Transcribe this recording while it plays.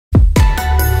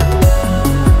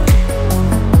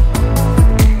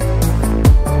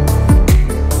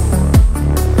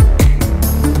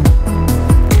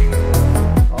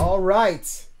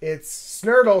right. It's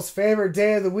Snurtle's favorite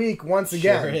day of the week once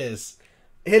again. Sure is.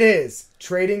 It is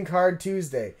Trading Card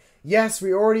Tuesday. Yes,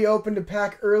 we already opened a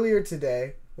pack earlier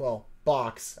today. Well,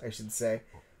 box, I should say.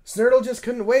 Snurtle just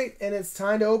couldn't wait, and it's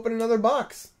time to open another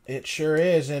box. It sure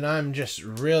is, and I'm just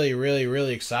really, really,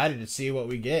 really excited to see what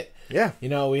we get. Yeah. You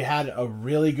know, we had a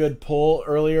really good pull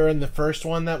earlier in the first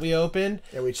one that we opened.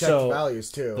 Yeah, we checked the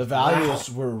values, too. The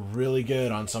values were really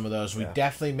good on some of those. We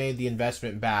definitely made the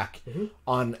investment back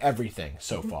on everything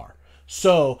so far.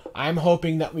 So, I'm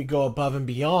hoping that we go above and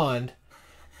beyond,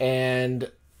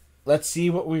 and let's see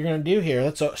what we're going to do here.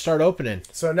 Let's start opening.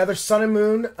 So, another Sun and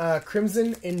Moon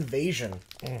Crimson Invasion.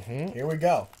 Here we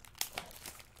go.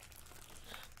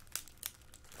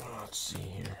 Let's see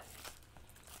here.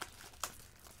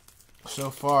 So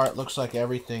far, it looks like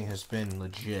everything has been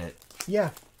legit. Yeah.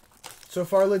 So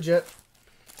far, legit.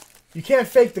 You can't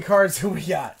fake the cards that we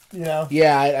got, you know?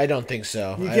 Yeah, I don't think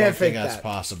so. You I can't don't fake think that's that.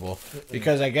 possible.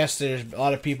 Because I guess there's a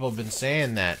lot of people have been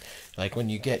saying that. Like, when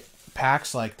you get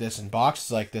packs like this and boxes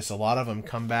like this, a lot of them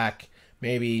come back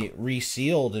maybe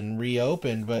resealed and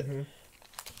reopened, but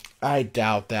I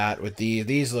doubt that with these.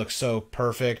 These look so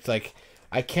perfect. Like,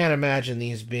 I can't imagine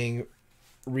these being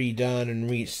redone and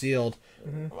resealed.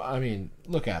 I mean,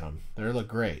 look at them. They look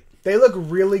great. They look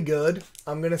really good.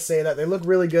 I'm going to say that. They look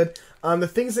really good. The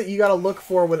things that you got to look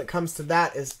for when it comes to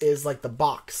that is like the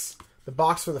box. The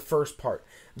box for the first part.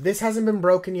 This hasn't been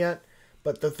broken yet,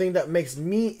 but the thing that makes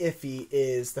me iffy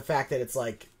is the fact that it's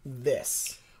like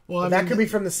this. Well, that could be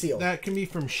from the seal. That can be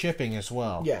from shipping as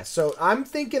well. Yeah, so I'm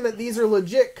thinking that these are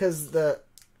legit because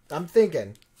I'm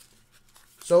thinking.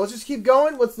 So let's just keep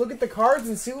going. Let's look at the cards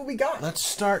and see what we got. Let's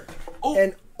start. Oh.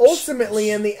 And ultimately,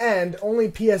 in the end,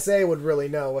 only PSA would really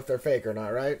know if they're fake or not,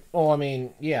 right? Oh, I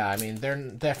mean, yeah. I mean, they're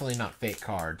definitely not fake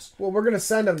cards. Well, we're going to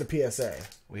send them to PSA.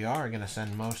 We are going to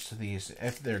send most of these,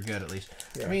 if they're good at least.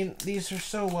 Yeah. I mean, these are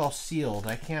so well sealed.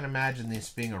 I can't imagine this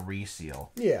being a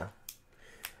reseal. Yeah.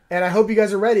 And I hope you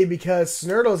guys are ready because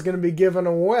Snurtle is going to be giving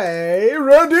away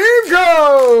redeem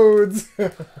codes!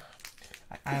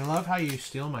 I love how you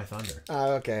steal my thunder.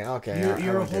 Okay.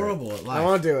 You're horrible at life. I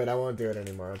won't do it. I won't do it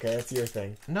anymore, okay? It's your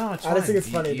thing. No, it's fine. fine. I just think it's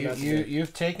funny.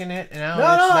 You've taken it, and now no,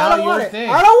 it's now I don't your want thing.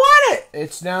 It. I don't want it!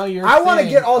 It's now your thing. I want to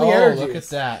get all the energies. Look at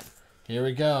that. Here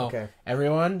we go. Okay.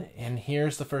 Everyone, and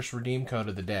here's the first redeem code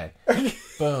of the day.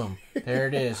 Boom. There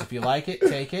it is. If you like it,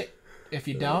 take it. If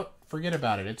you don't, forget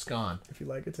about it. It's gone. If you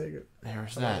like it, take it.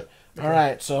 There's that. Okay. All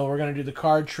right, so we're going to do the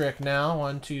card trick now.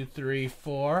 1, 2, 3,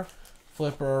 4.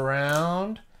 Flip her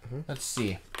around. Let's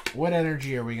see. What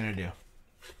energy are we going to do?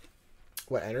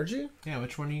 What energy? Yeah,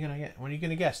 which one are you going to get? What are you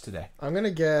going to guess today? I'm going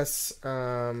to guess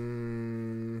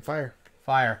fire.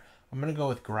 Fire. I'm going to go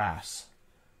with grass.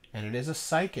 And it is a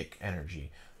psychic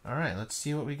energy. All right, let's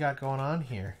see what we got going on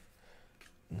here.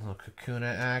 A little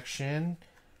Kakuna action.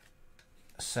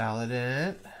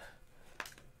 Saladin.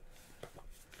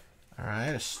 All right,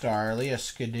 a Starly, a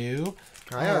Skidoo.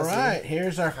 All right,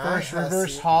 here's our first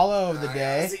reverse holo of the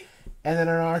day. And then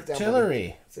an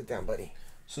artillery. Sit down, buddy.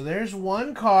 So there's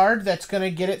one card that's going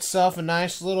to get itself a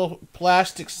nice little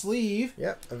plastic sleeve.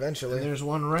 Yep, eventually. And there's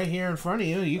one right here in front of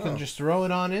you. You can just throw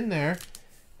it on in there.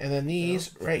 And then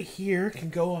these right here can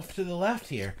go off to the left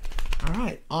here. All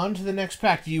right, on to the next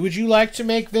pack. Would you like to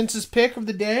make Vince's pick of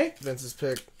the day? Vince's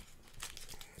pick.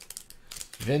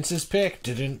 Vince's pick.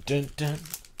 Dun, dun, dun.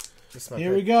 Here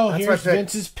pick. We go. That's Here's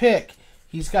Vince's pick.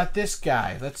 He's got this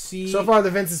guy. Let's see. So far,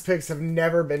 the Vince's picks have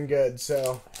never been good,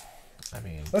 so... I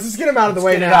mean... Let's just get him out of the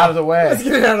way now. Let's get it out of the way. Let's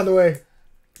get it out of the way.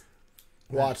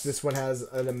 Watch, this one has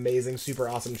an amazing, super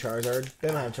awesome Charizard. They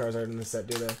don't have Charizard in this set,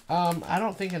 do they? I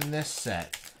don't think in this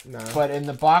set. No. But in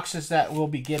the boxes that we'll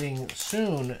be getting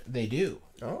soon, they do.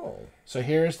 Oh. So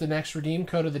here's the next redeem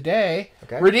code of the day.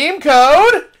 Okay. Redeem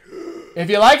code! If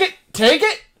you like it, take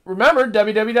it! Remember,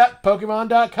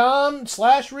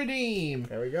 www.pokemon.com/redeem.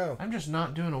 There we go. I'm just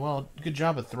not doing a good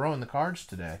job of throwing the cards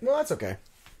today. Well, that's okay.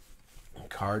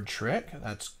 Card trick.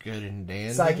 That's good and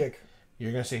dandy. Psychic.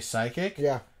 You're going to say psychic?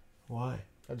 Yeah. Why?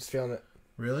 I'm just feeling it.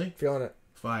 Really? Feeling it.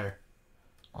 Fire.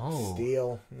 Oh.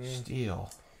 Steel.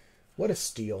 Steel. What is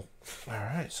steel? All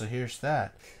right, so here's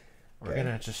that. We're going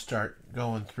to just start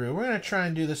going through. We're going to try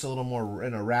and do this a little more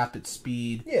in a rapid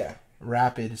speed. Yeah.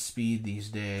 Rapid speed these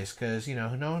days because, you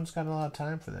know, no one's got a lot of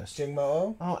time for this.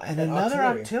 Jingmo. Oh, and another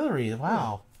artillery.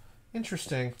 Wow.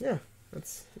 Interesting. Yeah,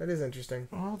 that is interesting.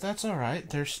 Well, that's all right.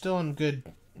 They're still in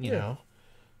good, you know.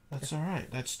 That's all right.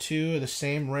 That's two of the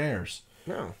same rares.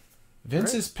 No.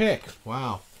 Vince's pick.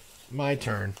 Wow. My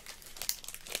turn.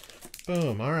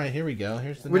 Boom. All right, here we go.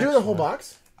 Here's the We're next doing the whole one.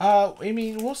 box? I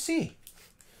mean, we'll see.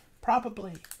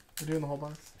 Probably. We're doing the whole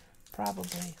box?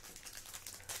 Probably.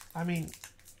 I mean,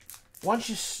 once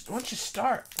you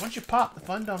start, once you pop, the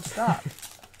fun don't stop.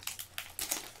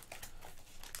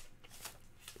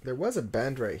 There was a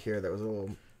bend right here that was a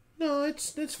little... No,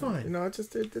 it's fine. You know, it's a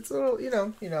little, you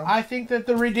know. I think that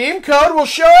the redeem code will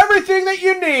show everything that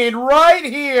you need right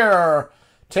here.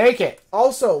 Take it.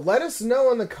 Also, let us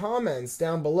know in the comments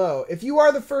down below if you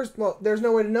are the first. Well, there's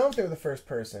no way to know if they're the first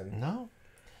person. No.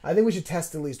 I think we should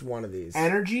test at least one of these.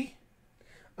 Energy?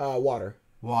 Water.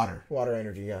 Water. Water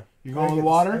energy, yeah. You're going with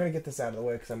water? I'm going to get this out of the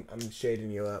way because I'm shading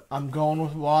you up. I'm going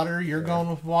with water. You're going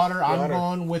with water. I'm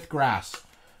going with grass.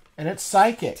 And it's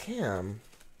psychic. Damn.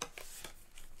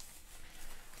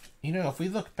 You know, if we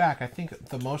look back, I think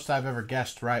the most I've ever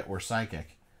guessed right were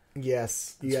psychic.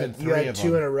 Yes. You had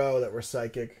two in a row that were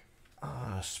psychic.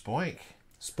 Spoink.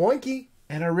 Spoinky.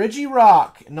 And a Ridgy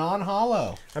Rock,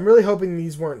 non-hollow. I'm really hoping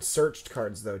these weren't searched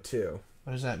cards, though, too.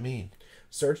 What does that mean?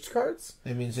 Searched cards?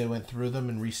 That means they went through them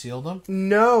and resealed them?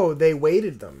 No, they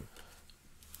weighted them.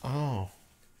 Oh.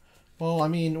 Well, I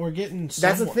mean, we're getting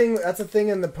That's a thing that's a thing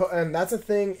in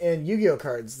Yu-Gi-Oh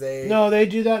cards. They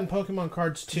do that in Pokemon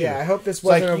cards too. Yeah, I hope this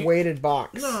wasn't a weighted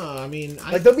box. No, I mean,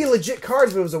 like there'll be legit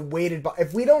cards, but it was a weighted box.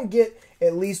 If we don't get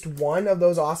at least one of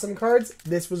those awesome cards,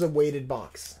 this was a weighted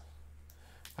box.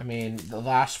 I mean, the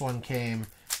last one came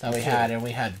that we had, and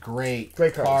we had great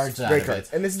cards out great of cards.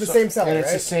 it. And this is the same seller, and it's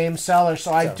right? the same seller,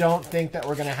 so I don't think that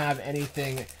we're gonna have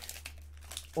anything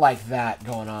like that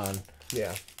going on.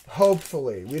 Yeah.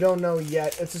 Hopefully. We don't know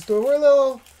yet. It's just we're a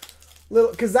little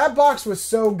because that box was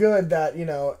so good that, you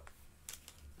know.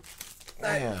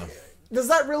 Yeah. Does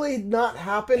that really not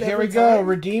happen Here every we go. time?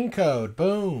 Redeem code.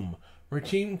 Boom.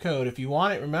 Redeem code. If you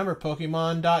want it, remember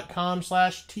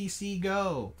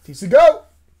Pokemon.com/TCGO. TCGO.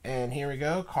 And here we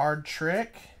go. Card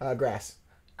trick. Grass.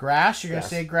 Grass. You're going to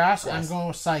say grass? I'm going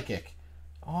with psychic.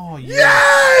 Oh, yeah.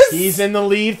 Yes! He's in the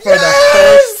lead for the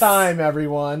first time,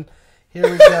 everyone. Here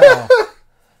we go.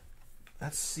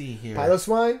 Let's see here.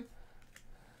 Piloswine.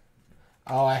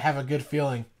 Oh, I have a good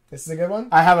feeling. This is a good one?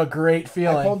 I have a great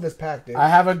feeling. I pulled this pack, dude. I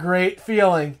have a great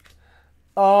feeling.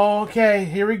 Okay,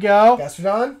 here we go.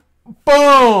 Gastrodon.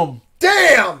 Boom!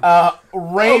 Damn!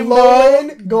 Rainbow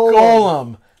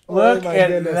Golem. Look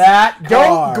at that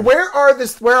card. Where are the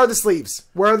sleeves? Where are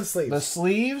the sleeves? The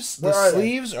sleeves? Where The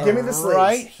sleeves are Give me the sleeves.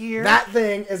 Right here. That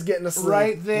thing is getting a sleeve.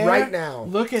 Right there. Right now.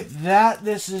 Look at that.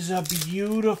 This is a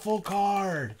beautiful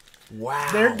card.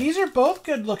 Wow. These are both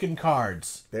good looking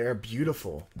cards. They're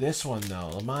beautiful. This one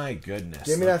though, my goodness.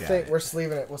 Give me that thing. We're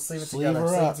sleeving it. We'll sleeve it together.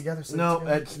 Sleeve it together.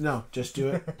 No, just do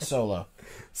it solo.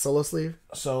 Solo sleeve?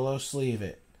 Solo sleeve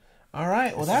it. All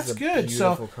right, well that's is a good.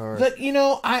 beautiful So, card.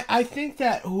 I think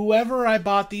that whoever I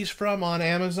bought these from on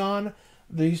Amazon,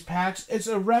 these packs, it's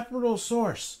a reputable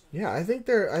source. Yeah, I think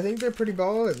they're pretty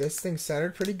baller. This thing's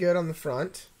centered pretty good on the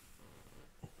front.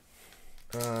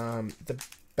 The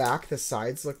back, the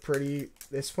sides look pretty.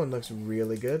 This one looks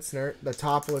really good. The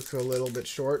top looks a little bit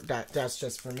short. That's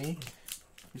just for me.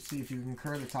 You see if you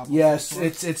concur. The top. Yes,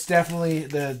 it's definitely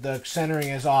the centering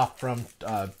is off from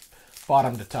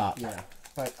bottom to top. Yeah.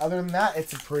 But other than that,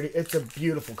 it's a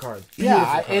beautiful card.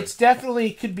 Yeah, it's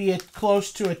definitely could be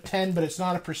close to a 10, but it's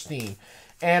not a pristine.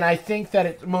 And I think that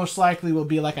it most likely will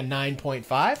be like a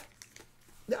 9.5.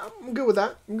 Yeah, I'm good with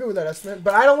that. I'm good with that estimate.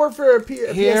 But I don't work for a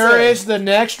PSA. Here is the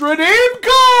next redeem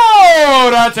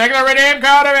code. Take the redeem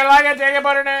code if you like it. Take it,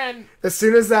 put it in. As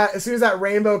soon as that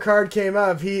rainbow card came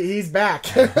up, he's back.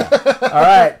 All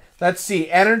right, let's see.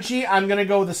 Energy. I'm gonna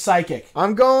go with the psychic.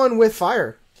 I'm going with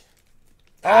fire.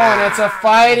 Oh, and it's a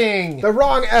fighting. The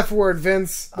wrong F word,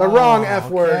 Vince. The wrong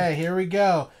F word. Okay, here we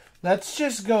go. Let's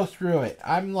just go through it.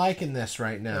 I'm liking this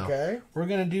right now. Okay. We're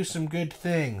going to do some good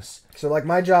things. So, like,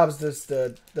 my job's just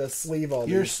the sleeve all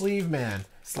these. You're sleeve man.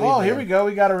 Here we go.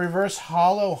 We got a reverse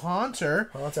hollow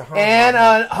Haunter. And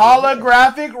a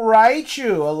holographic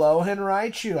Raichu. Alohan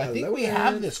Raichu. I think we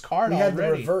have this card already. We had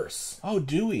the reverse. Oh,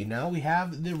 do we? Now we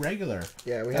have the regular.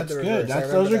 Yeah, we had the reverse. That's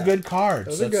good. Those are good cards.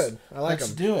 Those are good. I like them.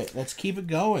 Let's do it. Let's keep it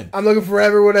going. I'm looking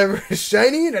for whatever is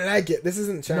shiny, and I like it. This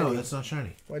isn't shiny. No, that's not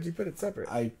shiny. Why'd you put it separate?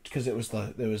 Because it was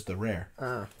the rare.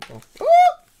 Well.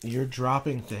 You're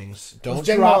dropping things. Don't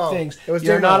Jangmo. drop things. You're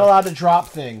Jangmo. not allowed to drop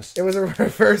things. It was a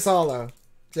reverse hollow.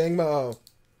 Jangmo.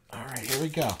 All right, here we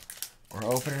go. We're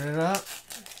opening it up.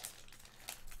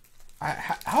 I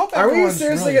hope everyone's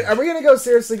really... Are we gonna go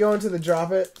seriously go into the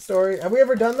drop it story? Have we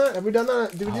ever done that? Have we done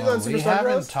that? Did we do that in Super Star Bros?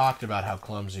 We haven't talked about how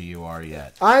clumsy you are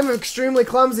yet. I'm extremely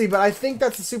clumsy, but I think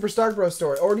that's the Super Star Bros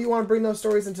story. Or do you want to bring those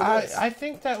stories into this? I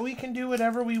think that we can do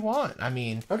whatever we want. I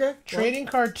mean, okay. Trading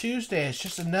Card Tuesday is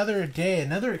just another day,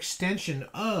 another extension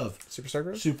of Super Star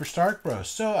Bros. Super Star Bros.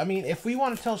 So I mean, if we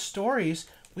want to tell stories,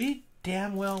 we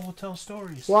damn well will tell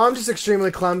stories. Well, I'm just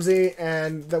extremely clumsy,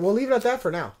 and we'll leave it at that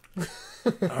for now.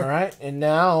 All right, and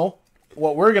now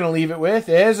what we're going to leave it with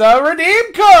is a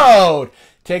redeem code.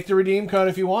 Take the redeem code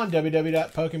if you want.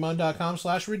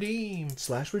 www.pokemon.com/redeem.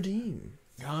 /redeem.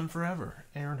 Gone forever.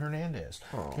 Aaron Hernandez.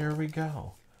 Aww. Here we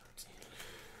go.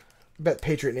 I bet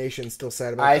Patriot Nation's still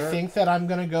sad about that. I think that I'm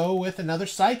going to go with another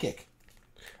psychic.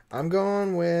 I'm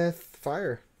going with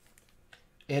fire.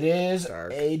 It is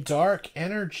Dark. a dark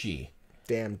energy.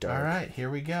 Damn dark. All right, here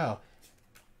we go.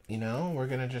 You know, we're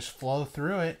going to just flow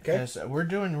through it because we're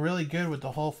doing really good with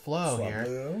the whole flow here.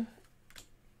 Swablu.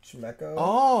 Chimecho.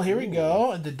 Oh, here we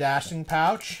go. The dashing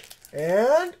pouch.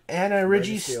 And a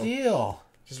Registeel.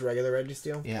 Just regular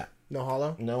Registeel? Yeah. No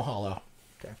hollow? No hollow.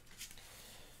 Okay.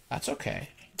 That's okay.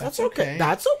 That's okay.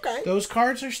 That's okay. Those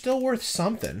cards are still worth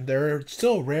something. They're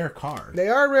still a rare card. They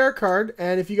are a rare card,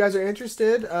 and if you guys are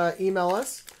interested, email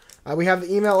us. We have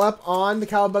the email up on the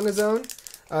Cowabunga Zone.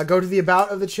 Go to the About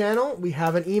of the channel. We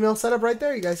have an email set up right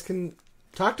there. You guys can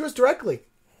talk to us directly.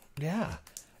 Yeah.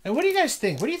 And what do you guys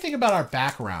think? What do you think about our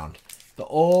background? The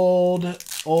old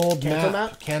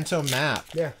Kanto map.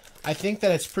 Yeah. I think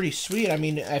that it's pretty sweet. I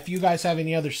mean, if you guys have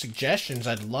any other suggestions,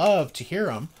 I'd love to hear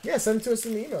them. Yeah, send them to us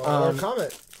in the email or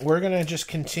comment. We're gonna just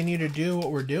continue to do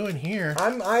what we're doing here.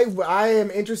 I am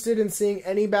interested in seeing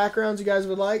any backgrounds you guys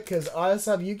would like, because I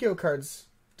also have Yu-Gi-Oh cards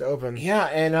to open. Yeah,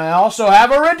 and I also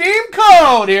have a redeem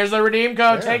code. Here's the redeem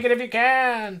code. Yeah. Take it if you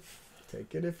can.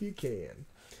 Take it if you can.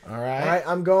 All right. All right,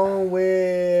 I'm going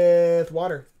with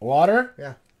water. Water.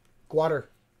 Yeah, water.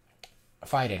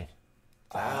 Fighting.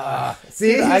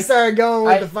 See, dude, you started going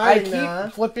with the fighting I keep now.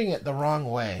 flipping it the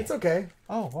wrong way. It's okay.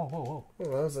 Oh, whoa. Oh, that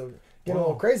was getting a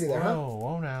little crazy there, huh?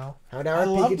 Whoa now. How now, I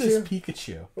love Pikachu? this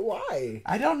Pikachu. Why?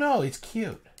 I don't know. He's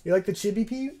cute. You like the Chibi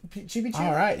Chibi?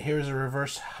 All right. Here's a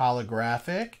reverse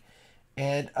holographic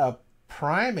and a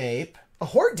Primeape. A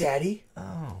Horde Daddy?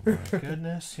 Oh, my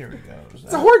goodness. Here it goes.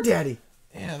 It's a Horde Daddy.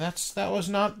 Yeah, that was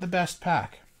not the best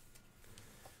pack.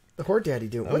 The Horde Daddy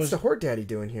doing? What's the Horde Daddy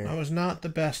doing here? That was not the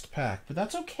best pack, but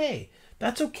that's okay.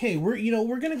 That's okay.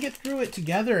 We're gonna get through it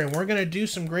together, and we're gonna do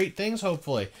some great things.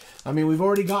 Hopefully, I mean, we've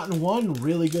already gotten one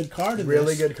really good card.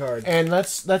 Good card. And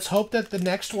let's hope that the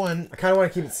next one. I kind of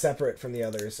want to keep it separate from the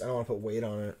others. I don't want to put weight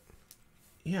on it.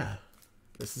 Yeah,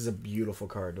 this is a beautiful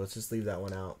card. Let's just leave that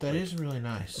one out. That is really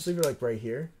nice. Let's leave it like right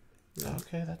here. Yeah.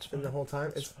 Okay, that's fine. And the whole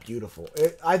time, it's fine. beautiful.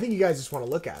 I think you guys just want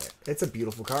to look at it. It's a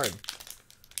beautiful card.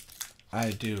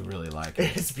 I do really like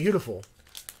it. It's beautiful.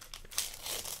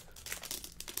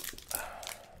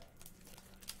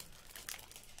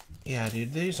 Yeah,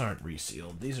 dude, these aren't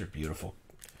resealed. These are beautiful.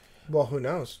 Well, who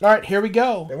knows? All right, here we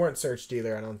go. They weren't searched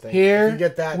either, I don't think. Here if you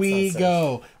get that, we it's not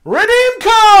go. Redeem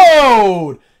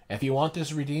code! If you want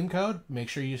this redeem code, make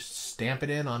sure you stamp it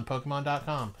in on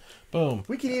Pokemon.com. Boom.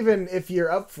 We could even, if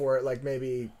you're up for it, like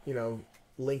maybe,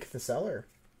 link the seller.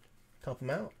 Help them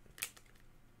out.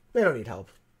 They don't need help.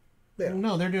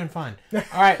 No, they're doing fine. All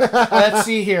right, let's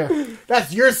see here.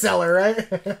 That's your seller, right?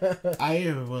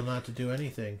 I will not do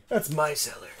anything. That's my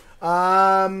seller.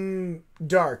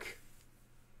 Dark.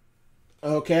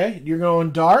 Okay, you're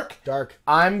going dark? Dark.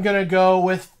 I'm going to go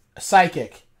with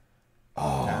psychic.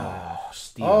 Oh,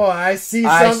 Steve. Oh, I see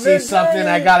something. I see something.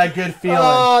 I got a good feeling.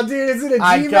 Oh, dude, is it a GX?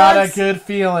 I got a good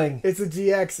feeling. It's a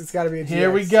GX. It's got to be a GX.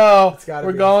 Here we go.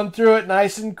 We're going through it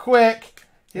nice and quick.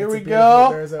 Here we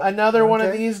go. Another one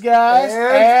of these guys.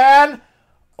 And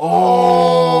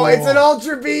oh, it's an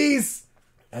Ultra Beast.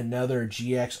 Another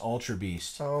GX Ultra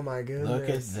Beast. Oh my goodness. Look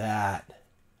at that.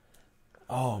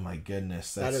 Oh my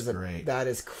goodness. That's great. That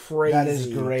is crazy. That is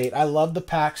great. I love the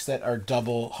packs that are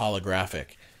double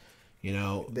holographic.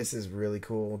 This is really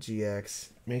cool. GX.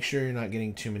 Make sure you're not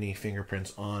getting too many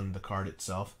fingerprints on the card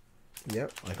itself.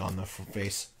 Yep. Like on the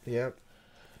face. Yep.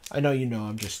 I know you know.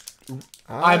 I'm just.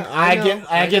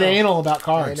 I get anal about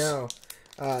cards. I know.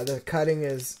 The cutting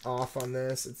is off on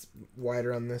this. It's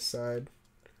wider on this side.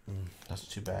 That's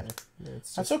too bad.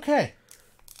 That's okay.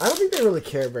 I don't think they really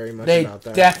care very much about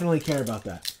that. They definitely care about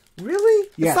that. Really?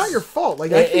 Yes. It's not your fault.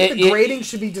 Like I think the grading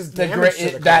should be just damage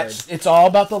to the card. It's all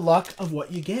about the luck of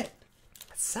what you get.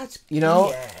 Such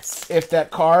BS. If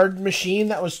that card machine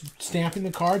that was stamping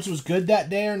the cards was good that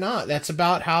day or not. That's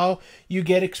about how you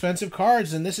get expensive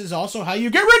cards, and this is also how you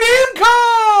get redeem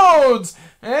codes!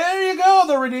 And there you go,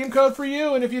 the redeem code for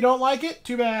you, and if you don't like it,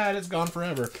 too bad, it's gone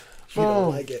forever. If you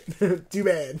don't like it. Too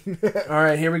bad.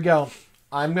 Alright, here we go.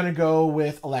 I'm going to go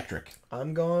with electric.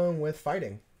 I'm going with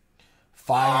fighting.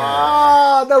 Fire.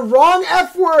 Ah, the wrong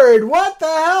F word! What the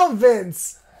hell,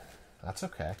 Vince? That's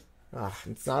okay.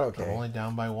 It's not okay. I'm only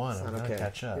down by one. I'm going to okay.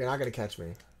 catch up. You're not going to catch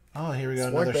me. Oh, here we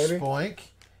go. Spoink, Another baby. Spoink.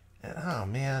 Oh,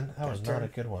 man. That was not a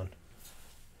good one.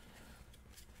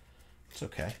 It's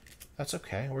okay. That's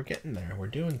okay. We're getting there. We're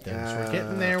doing things. We're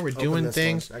getting there. We're doing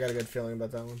things. One. I got a good feeling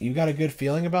about that one. You got a good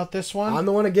feeling about this one? I'm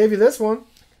the one that gave you this one.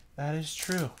 That is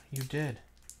true. You did.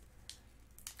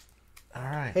 All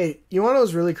right. Hey, you want to know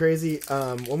what's really crazy?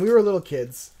 When we were little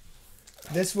kids,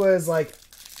 this was like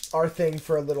our thing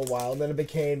for a little while, and then it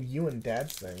became you and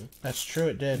Dad's thing. That's true.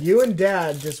 It did. You and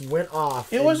Dad just went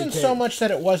off. It wasn't so much that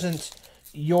it wasn't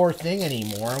your thing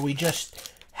anymore. We just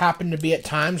happened to be at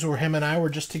times where him and I were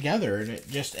just together, and it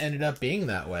just ended up being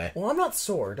that way. Well, I'm not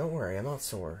sore. Don't worry. I'm not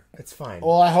sore. It's fine.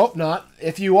 Well, I hope not.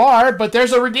 If you are, but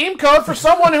there's a redeem code for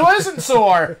someone who isn't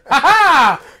sore.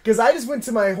 Ha-ha! Because I just went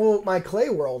to my clay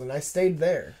world, and I stayed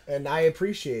there, and I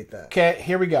appreciate that. Okay,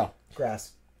 here we go.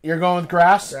 Grass. You're going with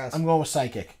grass? Grass. I'm going with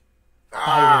psychic.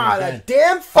 That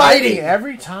damn fighting!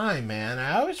 Every time, man.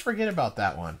 I always forget about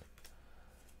that one.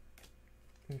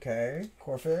 Okay,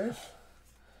 Corfish.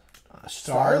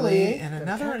 Starly, and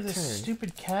another of this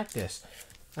stupid cactus.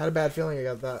 I had a bad feeling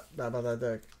about that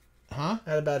deck. Huh? I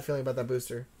had a bad feeling about that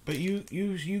booster. But you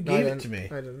gave it to me.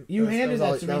 I didn't. You handed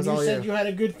that to me. You said you had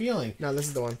a good feeling. No, this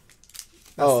is the one.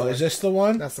 Is this the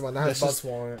one? That's the one. That has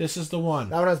Buzzwole on it. This is the one.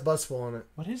 That one has Buzzwole on it.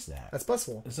 What is that? That's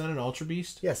Buzzwole. Is that an Ultra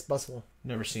Beast? Yes, Buzzwole.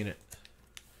 Never seen it.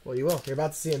 Well, you will. You're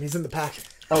about to see him. He's in the pack.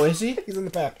 Oh, is he? He's in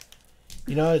the pack.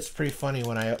 You know, it's pretty funny.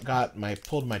 When I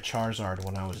pulled my Charizard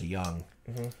when I was young,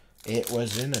 it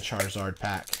was in a Charizard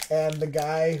pack. And the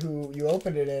guy who you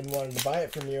opened it in wanted to buy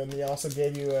it from you, and he also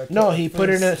gave you a... No, he put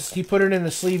it in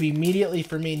a sleeve immediately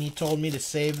for me, and he told me to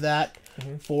save that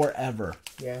forever.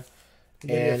 Yeah.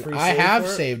 And I have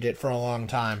saved it for a long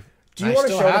time. Do you want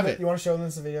to show it? You want to show them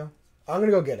this video? I'm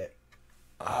gonna go get it.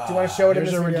 Do you want to show it in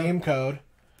this video? There's a redeem code.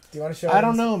 Do you want to show it? I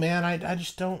don't know, man. I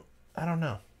just don't. I don't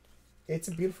know. It's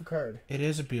a beautiful card. It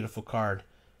is a beautiful card,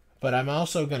 but I'm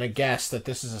also gonna guess that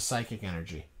this is a psychic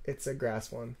energy. It's a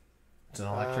grass one. It's an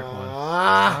electric one.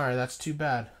 All right, that's too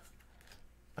bad.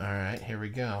 All right, here we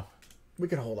go. We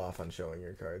can hold off on showing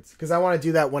your cards because I want to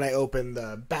do that when I open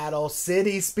the Battle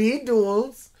City Speed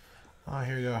Duels. Oh,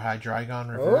 here we go. Hydreigon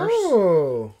reverse.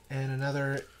 Oh. And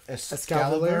another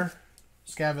Escavalier.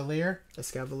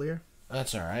 Escavalier.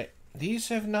 That's all right. These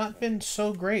have not been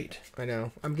so great. I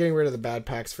know. I'm getting rid of the bad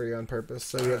packs for you on purpose,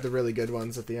 so you have the really good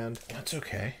ones at the end. That's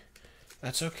okay.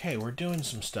 That's okay. We're doing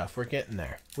some stuff. We're getting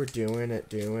there. We're doing it.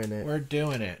 We're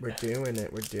doing it. We're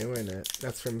doing it.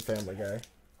 That's from Family Guy.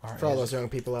 Right, for all those young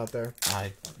people out there.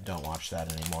 I don't watch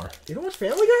that anymore. You don't watch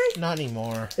Family Guy? Not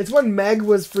anymore. It's when Meg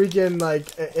was freaking,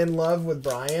 like, in love with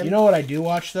Brian. You know what I do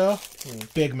watch, though?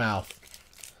 Big Mouth.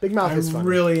 Big Mouth is funny. I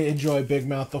really enjoy Big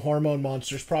Mouth. The Hormone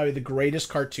Monster is probably the greatest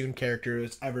cartoon character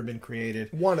that's ever been created.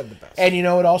 One of the best. And you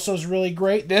know what also is really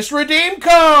great? This redeem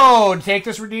code! Take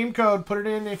this redeem code. Put it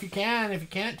in if you can. If you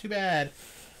can't, too bad.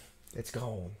 It's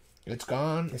gone. It's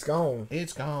gone. It's gone.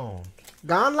 It's gone.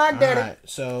 Gone like that. All right,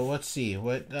 so let's see.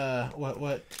 What?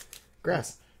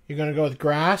 Grass. You're going to go with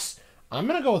grass? I'm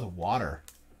going to go with water.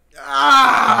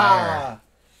 Ah!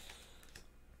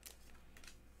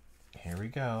 Fire. Here we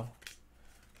go.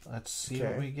 Let's see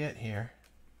what we get here.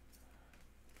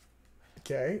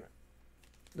 Okay.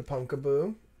 The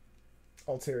Punkaboo.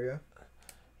 Altaria.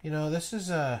 You know, this has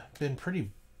been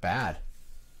pretty bad.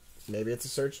 Maybe it's a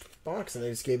searched box and they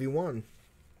just gave you one.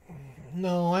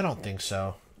 No, I don't think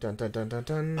so. Dun, dun, dun, dun,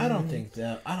 dun. I don't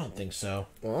think so.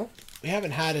 Well, we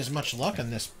haven't had as much luck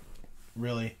on this,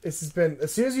 really. This has been...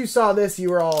 As soon as you saw this, you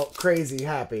were all crazy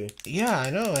happy. Yeah, I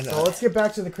know. And so let's get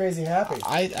back to the crazy happy.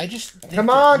 I just...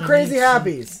 Come on, crazy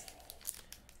happies!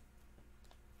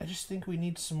 I just think we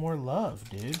need some more love,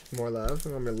 dude. More love?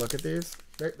 I'm going to look at these.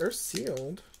 They're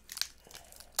sealed.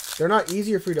 They're not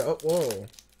easier for you to... Oh, whoa.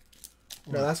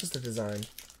 No, that's just a design.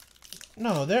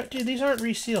 No, dude, these aren't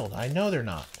resealed. I know they're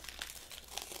not.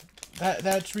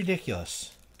 That's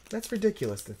ridiculous. That's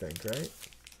ridiculous to think, right?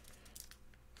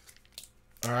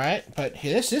 All right, but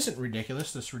this isn't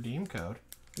ridiculous, this redeem code.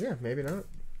 Yeah, maybe not.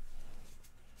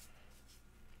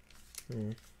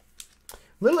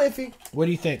 Little iffy. What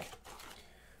do you think?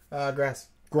 Grass.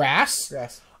 Grass?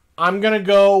 Grass. I'm going to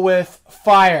go with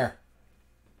fire.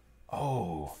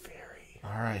 Oh. Fairy.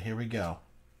 All right, here we go.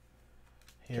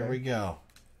 Here we go.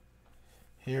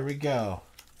 Here we go.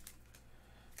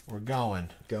 We're going.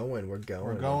 We're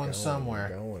going somewhere.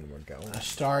 We're going. A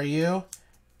Staryu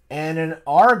and an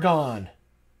Argon.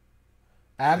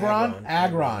 Agron?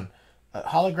 Agron. A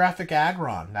holographic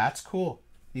Agron. That's cool.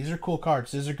 These are cool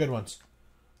cards. These are good ones.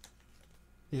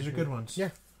 These are good ones. Yeah,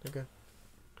 they're good.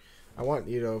 I want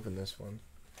you to open this one.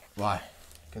 Why?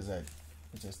 Because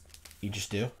You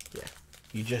just do? Yeah.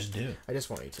 You just do. I just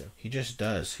want you to. He just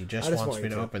does. He just wants me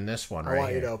to open this one right here. I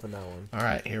want you to open that one. All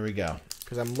right, here we go.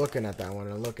 Because I'm looking at that one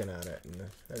and looking at it, and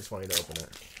I just want you to open it.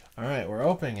 All right, we're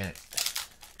opening it.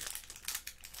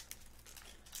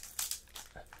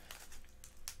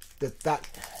 That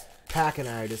pack and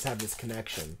I just have this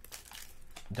connection.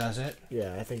 Does it?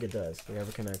 Yeah, I think it does. We have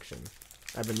a connection.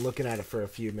 I've been looking at it for a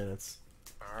few minutes.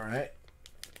 All right.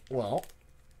 Well,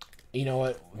 you know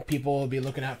what people will be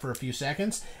looking at for a few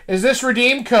seconds? Is this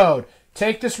redeem code.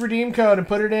 Take this redeem code and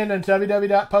put it in at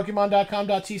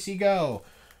www.pokemon.com.tc-go.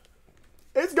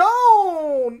 It's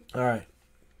gone! All right.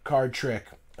 Card trick.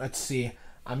 Let's see.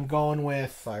 I'm going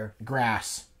with Fire.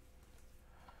 Grass.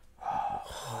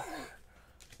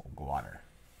 Water.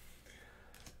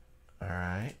 All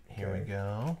right. Here we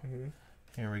go. Mm-hmm.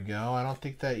 Here we go. I don't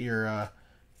think that you're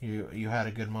you had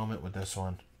a good moment with this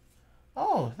one.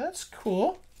 Oh, that's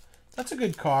cool. That's a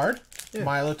good card. Yeah.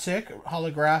 Milotic,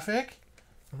 holographic.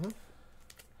 Mm-hmm.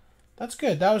 That's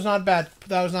good. That was not bad.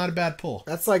 That was not a bad pull.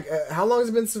 That's like how long has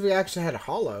it been since we actually had a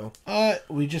holo?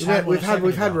 We've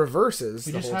had reverses.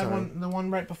 We just had the one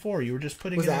right before. You were just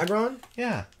putting. Was it Aggron?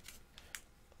 Yeah.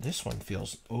 This one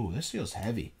feels. Oh, this feels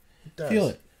heavy. It does. Feel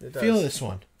it. It does. Feel this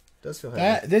one. It does feel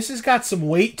heavy. This has got some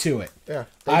weight to it. Yeah.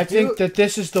 I think that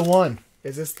this is the one.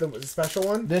 Is this the special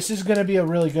one? This is going to be a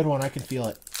really good one. I can feel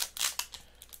it.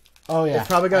 Oh, yeah. It's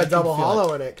probably got a double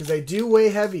hollow in it because they do weigh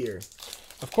heavier.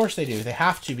 Of course they do. They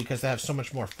have to because they have so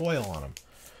much more foil on them.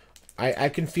 I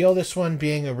can feel this one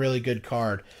being a really good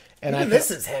card. And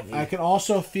this is heavy. I can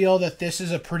also feel that this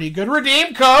is a pretty good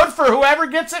redeem code for whoever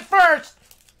gets it first.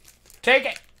 Take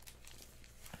it.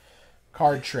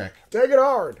 Card trick. Take it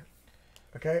hard.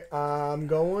 Okay, I'm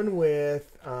going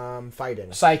with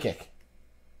fighting. Psychic.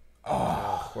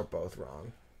 Oh, we're both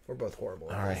wrong. We're both horrible.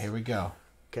 All right, here we go.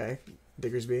 Okay,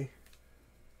 Diggersby.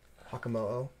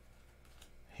 Hakamo'o.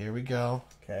 Here we go.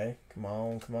 Okay, come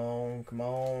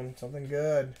on. Something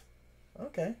good.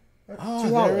 Okay.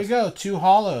 Oh, there we go. 2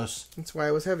 hollows. That's why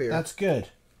it was heavier. That's good.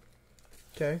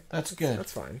 Okay. That's good.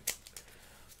 That's fine.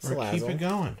 We're keeping it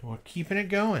going. We're keeping it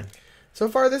going. So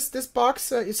far, this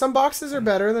box, some boxes are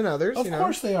better than others. Of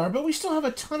course they are, but we still have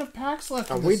a ton of packs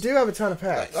left. We do have a ton of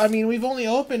packs. I mean, we've only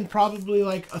opened probably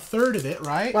like a third of it,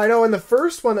 right? Well, I know in the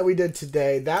first one that we did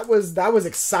today, that was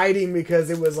exciting because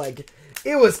it was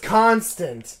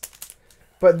constant.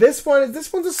 But this one's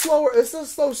a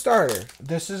slow starter.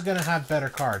 This is gonna have better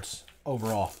cards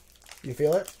overall. You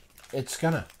feel it? It's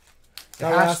gonna.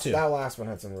 That last one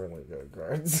had some really good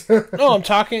cards. No, I'm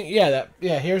talking. Yeah,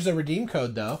 here's the redeem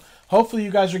code though. Hopefully,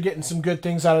 you guys are getting some good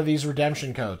things out of these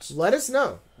redemption codes. Let us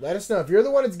know. If you're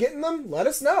the one that's getting them, let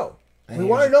us know. We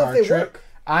want to know if they work.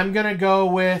 I'm gonna go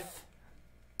with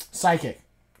Psychic.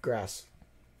 Grass.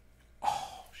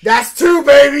 Oh, that's 2,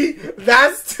 baby.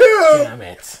 That's 2. Damn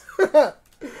it.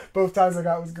 Both times I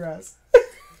got was grass.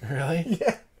 Really?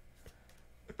 Yeah.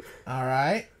 All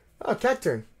right. Oh,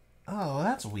 Cacturn. Oh,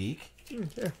 that's weak.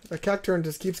 Yeah, the Cacturn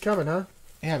just keeps coming, huh?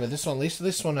 Yeah, but this one, at least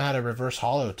this one had a reverse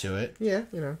hollow to it. Yeah,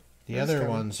 you know. The other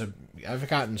ones, I've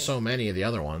gotten so many of the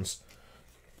other ones.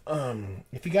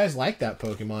 If you guys like that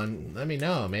Pokemon, let me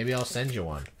know. Maybe I'll send you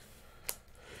one.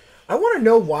 I want to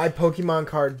know why Pokemon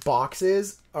card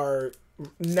boxes are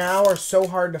so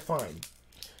hard to find.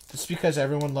 It's because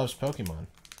everyone loves Pokemon.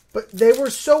 But they were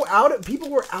people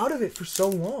were out of it for so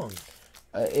long.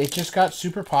 It just got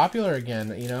super popular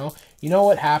again, you know? You know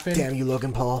what happened? Damn you,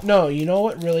 Logan Paul. No, you know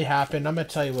what really happened? I'm going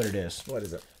to tell you what it is. What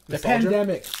is it? The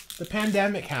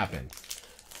pandemic happened.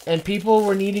 And people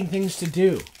were needing things to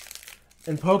do.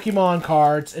 And Pokemon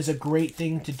cards is a great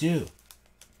thing to do.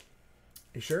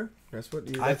 You sure?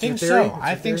 I think so.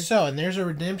 I think so. And there's a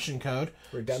redemption code.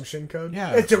 Redemption code?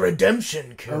 Yeah. It's a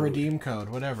redemption code. A redeem code.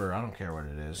 Whatever. I don't care what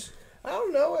it is. I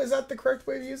don't know. Is that the correct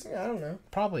way of using it? I don't know.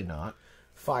 Probably not.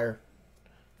 Fire.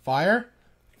 Fire?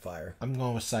 Fire. I'm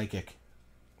going with Psychic.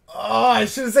 Oh, I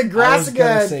should have said grass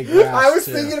again. I was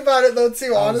thinking about it though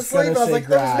too, honestly. But I was like,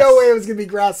 there's no way it was gonna be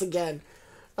grass again.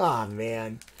 Oh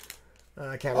man.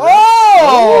 I can't remember.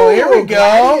 Oh, here we go.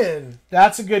 Gladian.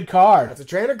 That's a good card. That's a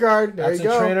trainer card. There you go.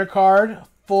 That's a trainer card.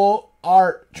 Full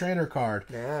art trainer card.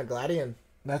 Yeah, Gladian.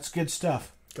 That's good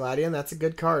stuff. Gladian, that's a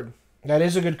good card. That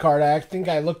is a good card. I think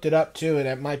I looked it up too, and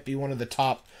it might be one of the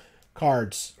top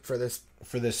cards for this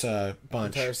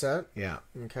bunch. Entire set? Yeah.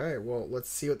 Okay, well, let's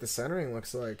see what the centering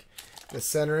looks like. The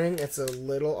centering, it's a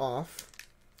little off.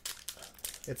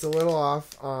 It's a little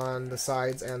off on the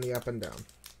sides and the up and down.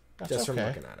 That's from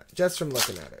looking at it. Just from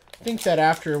looking at it. I think that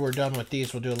after we're done with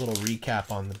these, we'll do a little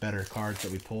recap on the better cards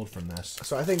that we pulled from this.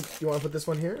 So I think, you want to put this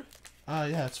one here? Yeah,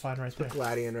 that's fine right there. Put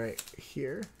Gladian right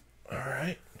here. All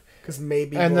right. Because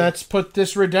maybe... And let's put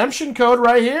this redemption code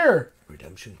right here.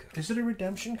 Redemption code. Is it a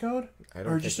redemption code? I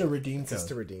don't or just a redeem code? It's just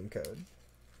a redeem code.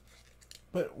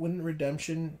 But wouldn't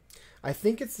redemption... I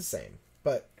think it's the same,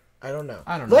 but I don't know.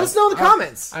 I don't know. Let us know in the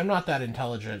comments. I'm not that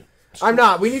intelligent. I'm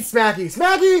not. We need Smacky.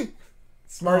 Smacky!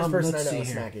 Smartest person I know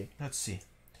is Smacky. Let's see.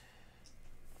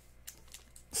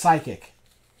 Psychic.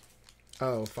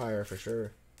 Oh, fire for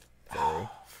sure. Sorry.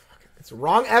 It's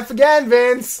wrong F again,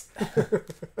 Vince!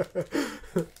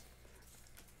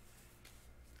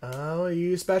 Oh,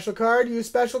 you special card? You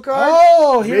special card?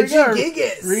 Oh, here we go.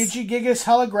 Regigigas. Regigigas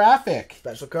holographic.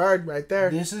 Special card right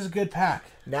there. This is a good pack.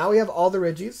 Now we have all the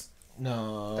Regis.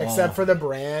 No. Except for the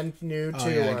brand new Oh,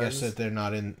 two yeah, ones. I guess that they're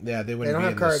not in... Yeah, they wouldn't don't be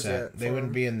have in cards this set. yet They for wouldn't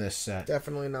them. be in this set.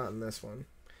 Definitely not in this one.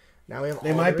 Now we have They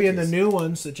all might be in the Regis. new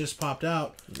ones that just popped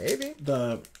out. Maybe.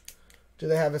 The... Do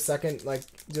they have a second, like,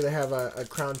 do they have a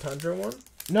Crown Tundra one?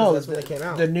 No, that's when they came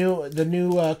out. The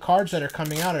new cards that are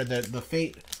coming out are the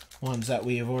Fate ones that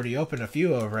we have already opened a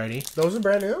few already. Those are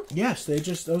brand new? Yes,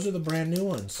 those are the brand new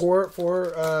ones. For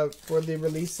the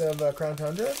release of Crown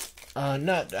Tundra? I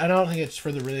don't think it's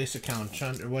for the release account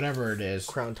or whatever it is.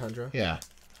 Crown Tundra. Yeah.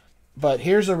 But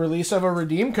here's a release of a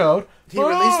redeem code. He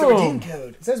released the redeem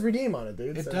code. It says redeem on it,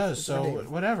 dude. It does, so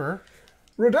whatever.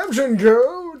 Redemption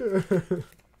code!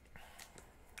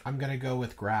 I'm going to go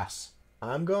with grass.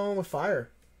 I'm going with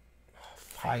fire.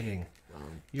 Fighting.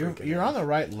 You're on the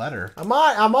right letter. I'm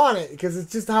on it because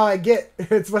it's just how I get.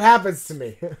 It's what happens to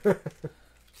me.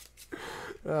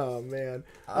 Oh man.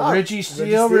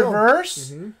 Registeel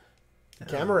reverse. Mm-hmm.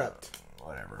 Camerupt.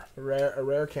 Whatever. A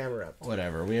rare Camerupt.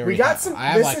 Whatever. We got some. I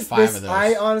have like 5 of those.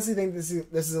 I honestly think this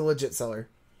is a legit seller.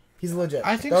 He's legit.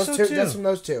 I think those so two, too. Just from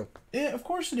those two. Yeah, of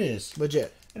course it is.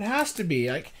 Legit. It has to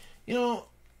be. Like, you know.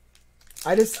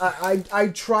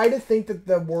 I try to think that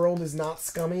the world is not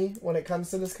scummy when it comes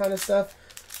to this kind of stuff,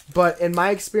 but in my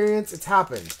experience, it's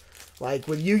happened. Like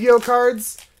with Yu-Gi-Oh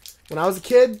cards, when I was a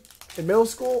kid in middle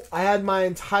school, I had my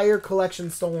entire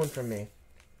collection stolen from me.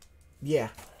 Yeah,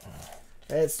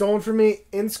 I had it stolen from me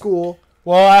in school.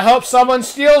 Well, I hope someone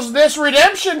steals this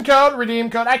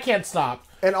redeem code. I can't stop.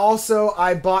 And also,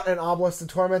 I bought an Obelisk the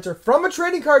Tormentor from a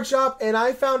trading card shop, and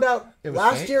I found out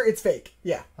last year it's fake.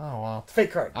 Yeah. Oh, well. It's a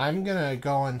fake card. I'm going to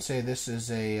go and say this is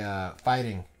a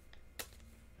fighting.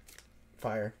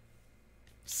 Fire.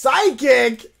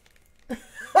 Psychic!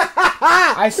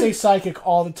 I say psychic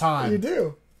all the time. You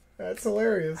do. That's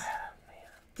hilarious.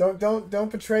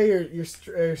 Don't betray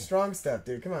your strong stuff,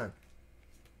 dude. Come on.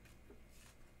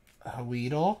 A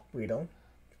Weedle.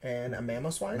 And a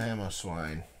Mamoswine?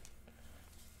 Mamoswine.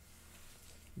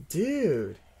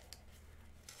 Dude.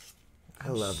 I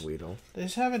love Weedle.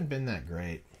 These haven't been that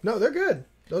great. No, they're good.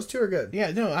 Those two are good.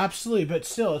 Yeah, no, absolutely, but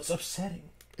still, it's upsetting.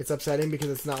 It's upsetting because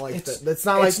it's not like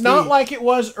it's not like it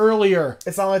was earlier.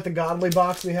 It's not like the Godly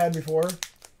box we had before.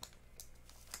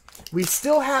 We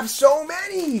still have so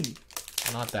many.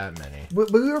 Not that many.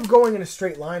 But we were going in a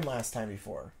straight line last time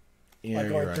before. Yeah, like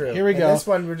going right. through. Here we go. This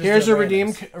one, we're just Here's a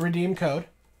doing redeem code.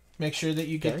 Make sure that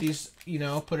you get these,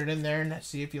 put it in there and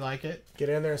see if you like it. Get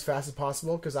it in there as fast as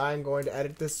possible because I am going to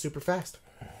edit this super fast.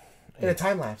 In a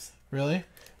time lapse. Really?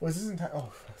 Was this in time?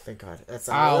 Oh, thank God. That's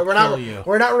I'll kill you.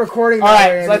 We're not recording. All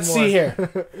right, let's see here.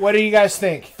 What do you guys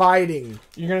think? Fighting.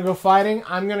 You're gonna go fighting.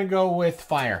 I'm gonna go with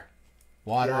fire.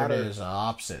 Water. It is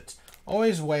opposite.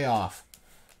 Always way off.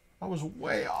 I was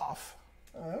way off.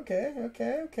 Okay.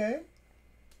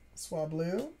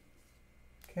 Swablu.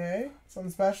 Okay.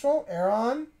 Something special.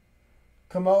 Aeron.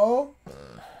 Komodo.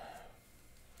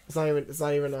 It's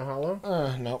not even a hollow.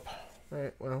 Nope. All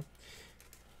right. Well.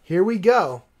 Here we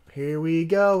go. Here we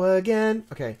go again.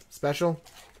 Okay. Special.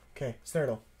 Okay.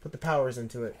 Snurtle. Put the powers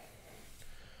into it.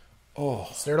 Oh.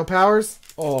 Snurtle powers.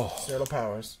 Oh. Snurtle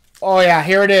powers. Oh yeah.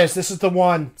 Here it is. This is the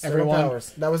one. Snurtle everyone.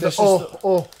 powers. That was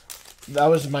That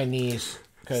was my knees.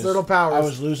 Snurtle powers. I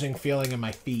was losing feeling in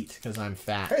my feet because I'm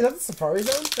fat. Hey, that's the Safari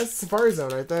Zone? That's the Safari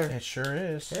Zone right there. It sure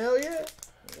is. Hell yeah.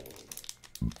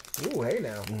 Ooh, hey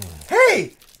now.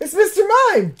 Hey! It's Mr.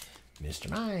 Mime!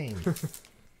 Mr. Mime.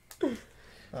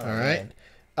 All right.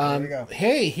 There we go.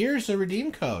 Hey, here's the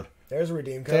redeem code. There's a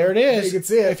redeem code. There it is. You can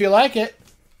see it. If you like it.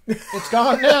 It's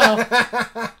gone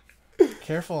now.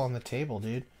 Careful on the table,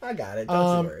 dude. I got it.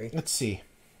 Don't you worry. Let's see.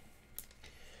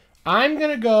 I'm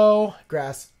going to go...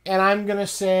 Grass. And I'm going to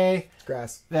say...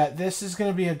 Grass. That this is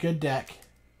going to be a good deck.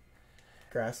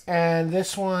 Grass. And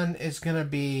this one is going to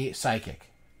be psychic.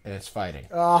 And it's fighting.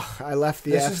 Oh, I left the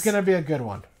This Fs. is going to be a good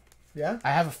one. Yeah? I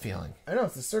have a feeling. I know,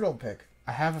 it's a Snurtle pick.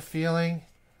 I have a feeling.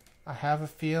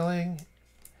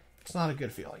 It's not a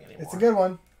good feeling anymore. It's a good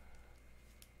one.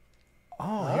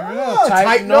 Oh, here we go.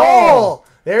 Titanol!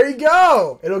 There you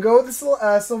go! It'll go with the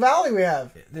Silvally we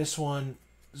have. This one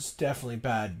is definitely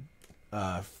bad.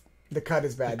 The cut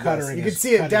is bad. The cuttering You can is-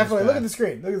 see it, cutting definitely. is Look bad. at the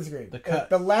screen. The cut.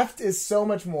 The left is so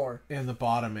much more. And the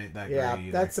bottom ain't that great Yeah,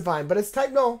 either. that's fine. But it's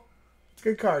Titanol.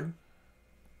 Good card.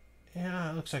 Yeah,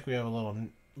 it looks like we have a little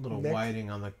Nick? whiting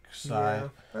on the side. Yeah,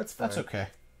 that's fine. That's okay.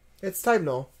 It's type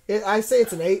null. I say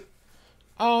it's an 8.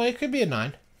 Oh, it could be a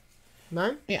 9.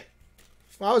 9? Yeah.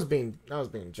 Well, I was being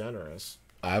generous.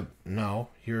 No,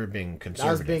 you're being conservative.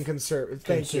 I was being conservative.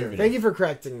 Thank you. Conservative. Thank you for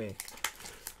correcting me.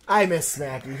 I miss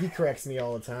Snappy. He corrects me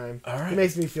all the time. All right. He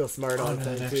makes me feel smart all On the to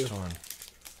the time, next too. one.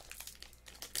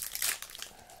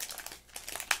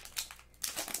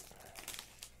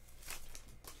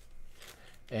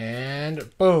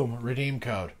 And boom, redeem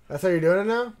code. That's how you're doing it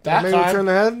now? That Maybe time. turn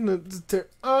the head. And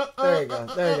there you go.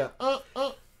 There you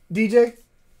go. DJ?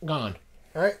 Gone.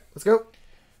 All right, let's go.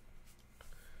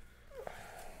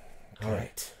 All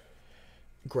right.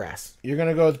 Grass. You're going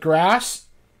to go with grass.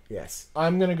 Yes.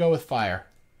 I'm going to go with fire.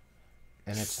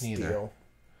 And it's Steel. neither.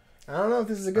 I don't know if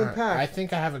this is a good pack. I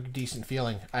think I have a decent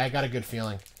feeling. I got a good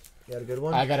feeling. You got a good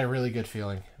one? I got a really good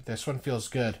feeling. This one feels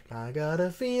good. I got a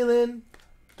feeling.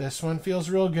 This one feels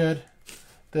real good.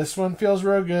 This one feels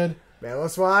real good.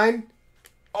 Manless wine.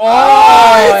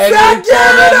 Oh, it's and that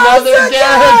we pulled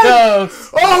another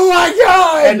Gyarados. Oh my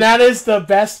god! And that is the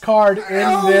best card in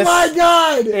Oh my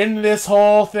god! in this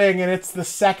whole thing, and it's the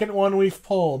second one we've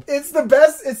pulled. It's the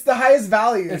best. It's the highest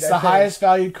value. It's the highest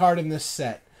valued card in this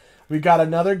set. We got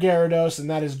another Gyarados, and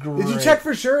that is great. Did you check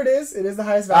for sure? It is. It is the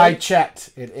highest value. I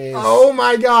checked. It is. Oh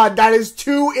my god! That is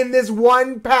 2 in this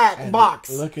one pack And box.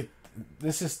 Look at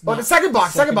this is. Oh, the second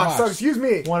box. Second box. So excuse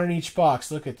me. One in each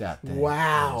box. Look at that thing.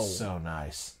 Wow. That is so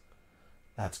nice.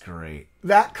 That's great.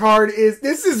 That card is.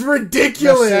 This is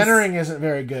ridiculous. The centering isn't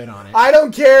very good on it. I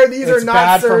don't care. These It's are not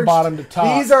bad searched. from bottom to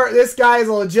top. These are. This guy is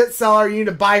a legit seller. You need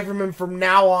to buy from him from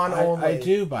now on only. I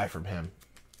do buy from him.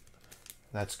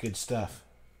 That's good stuff.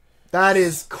 That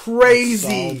is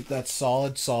crazy. That's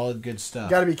solid, good stuff.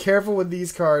 Got to be careful with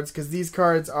these cards because these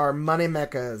cards are money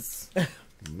mechas.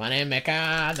 Money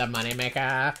maker, the money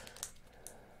maker.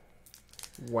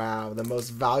 Wow, the most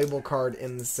valuable card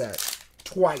in the set.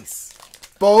 Twice.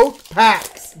 Both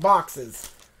packs.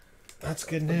 Boxes. That's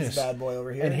good This news. bad boy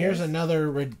over here. And here's another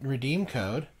redeem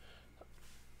code.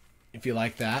 If you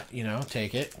like that,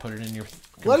 take it, put it in your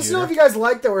computer. Let us know if you guys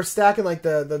like that we're stacking like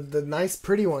the nice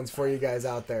pretty ones for you guys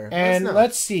out there. And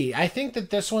let's see. I think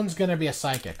that this one's going to be a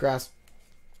psychic. Grass.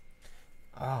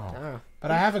 Oh.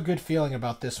 But I have a good feeling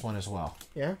about this one as well.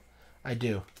 Yeah? I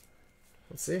do.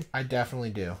 Let's see. I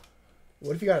definitely do.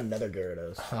 What if you got another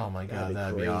Gyarados? Oh my god,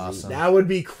 that'd be awesome. That would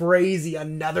be crazy.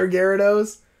 Another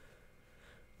Gyarados.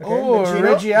 Okay, oh,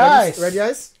 Regino? Regice.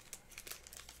 Regice.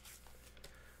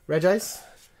 Regice.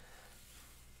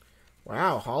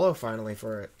 Wow, hollow finally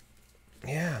for it.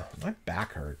 Yeah, my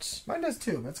back hurts. Mine does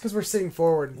too. That's because we're sitting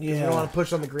forward. Yeah. We don't want to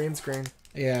push on the green screen.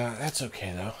 Yeah, that's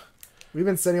okay though. We've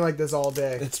been sitting like this all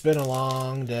day. It's been a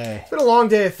long day. It's been a long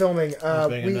day of filming.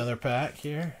 Another pack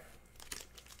here.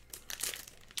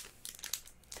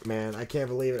 Man, I can't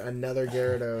believe it. Another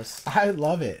Gyarados. I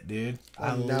love it, dude.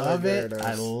 I love it. Gyarados.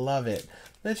 I love it.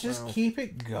 Let's just keep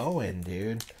it going,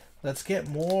 dude. Let's get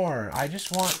more. I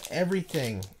just want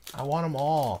everything. I want them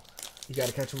all. You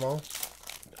gotta catch them all?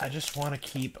 I just want to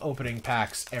keep opening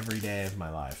packs every day of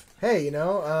my life. Hey,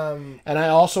 And I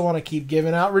also want to keep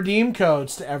giving out redeem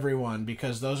codes to everyone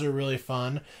because those are really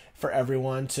fun for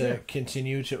everyone to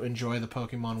continue to enjoy the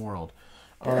Pokemon world.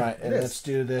 All right, and let's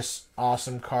do this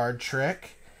awesome card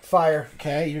trick. Fire.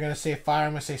 Okay, you're going to say fire,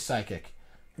 I'm going to say psychic.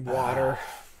 Water.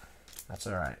 That's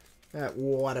all right. That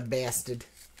water bastard.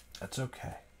 That's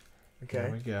okay. Okay.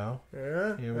 Here we go.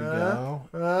 Here we go.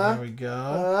 Here we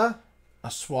go. A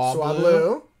Swablu.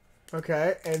 Swablu.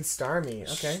 Okay, and Starmie.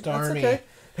 Okay, Starmie. that's okay.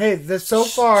 Hey, so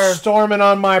far, storming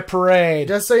on my parade.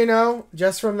 just so you know,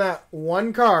 just from that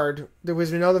one card, there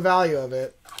was we know the value of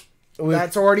it.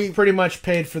 That's already pretty much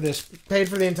paid for this. Paid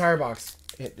for the entire box.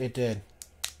 It did.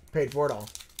 Paid for it all.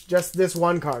 Just this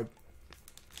one card.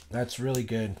 That's really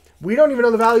good. We don't even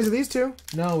know the values of these two.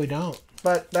 No, we don't.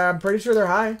 But I'm pretty sure they're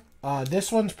high. This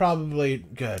one's probably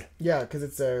good. Yeah, because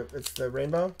it's the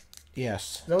rainbow.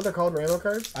 Yes. Is that what they're called? Rainbow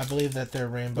cards? I believe that they're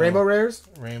rainbow. Rainbow rares?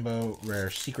 Rainbow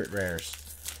rares. Secret rares.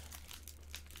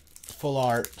 Full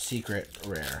art secret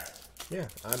rare. Yeah,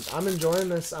 I'm enjoying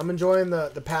this. I'm enjoying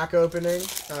the pack opening.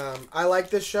 I like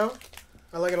this show.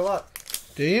 I like it a lot.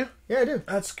 Do you? Yeah, I do.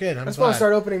 That's good. I'm supposed to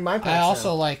start opening my packs. I also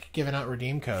now. like giving out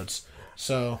redeem codes.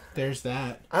 So there's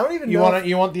that. I don't even know.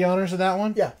 You want the honors of that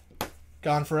one? Yeah.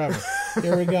 Gone forever.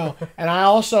 Here we go. And I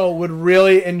also would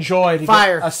really enjoy to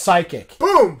Fire. get a psychic.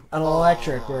 Boom! An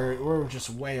electric. We're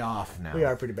just way off now. We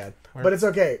are pretty bad. But it's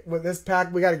okay. With this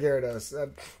pack, we got a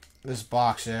Gyarados. This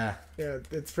box, yeah. Yeah,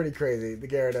 it's pretty crazy. The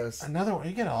Gyarados. Another one.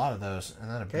 You get a lot of those. And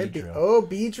then a Beedrill. Oh,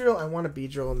 Beedrill. I want a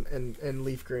Beedrill and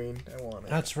Leaf Green. I want it.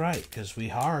 That's right, because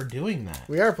we are doing that.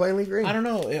 We are playing Leaf Green. I don't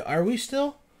know. Are we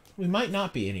still? We might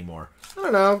not be anymore. I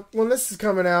don't know. When this is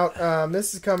coming out,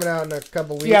 this is coming out in a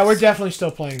couple weeks. Yeah, we're definitely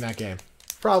still playing that game.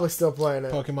 Probably still playing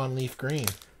it. Pokemon Leaf Green.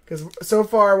 Because so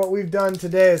far, what we've done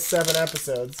today is 7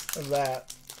 episodes of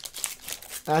that.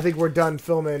 I think we're done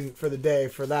filming for the day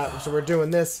for that. So we're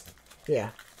doing this. Yeah.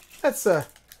 That's,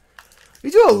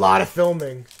 we do a lot of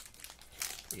filming.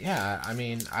 Yeah, I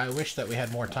mean, I wish that we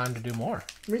had more time to do more.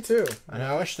 Me too. And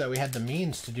I wish that we had the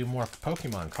means to do more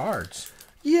Pokemon cards.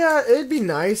 Yeah, it'd be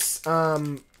nice.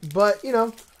 But, you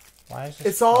know, Why is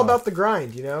it's all about the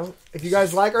grind, you know? If you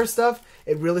guys like our stuff,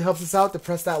 it really helps us out to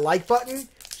press that like button,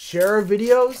 share our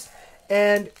videos,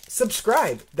 and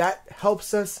subscribe. That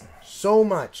helps us so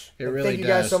much. It really Thank you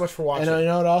guys so much for watching. And you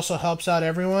know what also helps out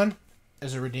everyone?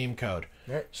 Is a redeem code.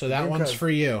 Right. So that Redeem one's code. for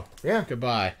you. Yeah.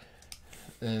 Goodbye.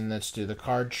 And let's do the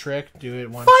card trick. Do it.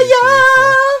 1, Fire! 2, 3, 4.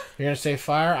 You're going to say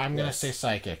fire? I'm going to say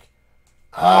psychic.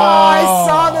 Oh, I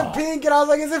saw the pink and I was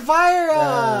like, is it fire?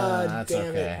 That's damn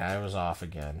okay. it. I was off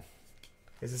again.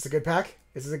 Is this a good pack?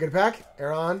 Is this a good pack?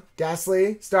 Aaron,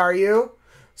 Ghastly, Staryu,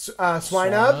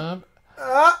 Swine Up.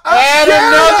 And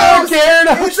another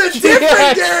Gyarados! It's a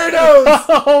different Gyarados!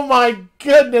 Oh my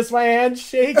goodness, my hand's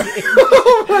shaking.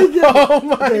 Oh my god. Oh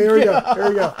my Okay, here we go. God. Here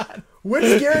we go. Which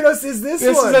Gyarados is this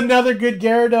This one? is another good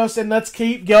Gyarados, and let's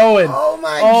keep going. Oh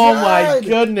my Oh god. my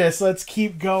goodness, let's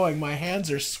keep going. My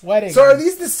hands are sweating. So are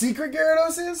these the secret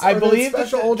Gyaradoses? I Or the believe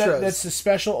special ultras. that's the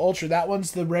special ultra. That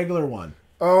one's the regular one.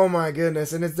 Oh my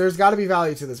goodness. And there's got to be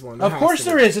value to this one. Of course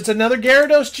there is. It's another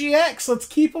Gyarados GX. Let's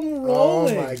keep them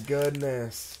rolling. Oh my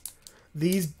goodness.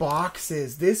 These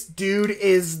boxes. This dude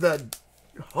is the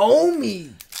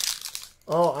homie.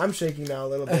 Oh, I'm shaking now a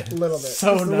little bit. A little bit.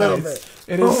 So Just a nice. little bit.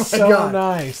 It Oh is my so God.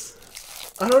 nice.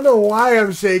 I don't know why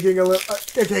I'm shaking a little.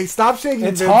 Okay, stop shaking.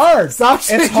 It's Vince. hard. Stop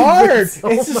shaking. It's hard. Vince. Oh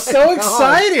It's my just so God.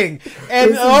 exciting.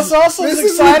 And This also is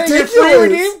it's exciting to free ridiculous.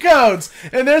 redeem codes.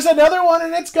 And there's another one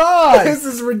and it's gone. This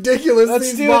is ridiculous. Let's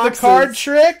These do boxes. the card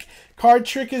trick. Card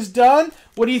trick is done.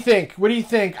 What do you think? What do you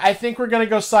think? I think we're going to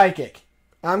go psychic.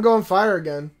 I'm going fire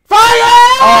again. Fire!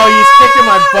 Oh, he's kicking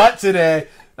my butt today.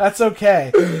 That's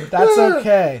okay. That's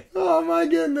okay. Oh my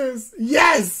goodness.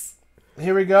 Yes!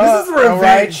 Here we go. This is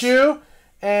revenge. Raichu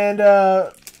and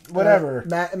whatever.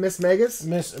 Miss Magus?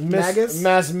 Miss Magus?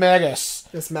 Magus.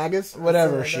 Miss Magus?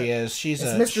 Whatever Something she like that. is. She's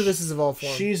It's a Mr. This is evolved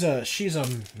form. She's a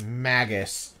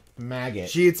magus. Maggot.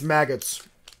 She eats maggots.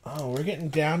 Oh, we're getting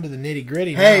down to the nitty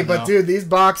gritty. Hey, now, but though. dude, these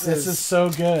boxes. This is so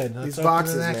good. Let's These open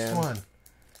boxes, the next man. one.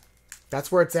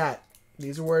 That's where it's at.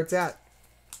 These are where it's at.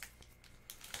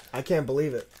 I can't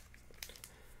believe it.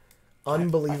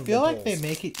 Unbelievable. I feel like they pulls.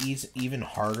 make it even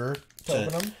harder To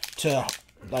open 'em?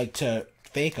 to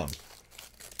fake them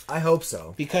I hope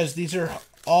so. because these are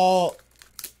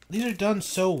done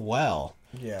so well.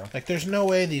 Yeah. Like, there's no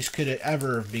way these could have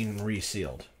ever been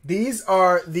resealed. These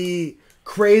are the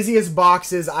craziest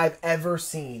boxes I've ever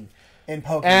seen in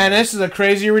Pokemon. And this is a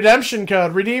crazy redemption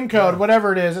code, redeem code,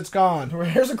 whatever it is, it's gone.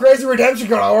 Here's a crazy redemption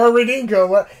code or a redeem code.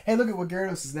 What? Hey, look at what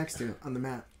Gyarados is next to on the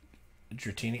map.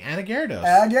 Dratini and a Gyarados.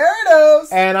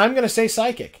 Gyarados! And I'm going to say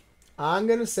Psychic. I'm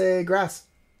going to say grass.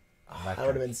 Oh, That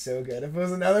would have been so good if it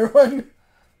was another one.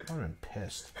 I would have been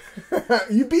pissed.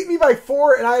 You beat me by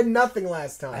 4 and I had nothing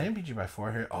last time. I didn't beat you by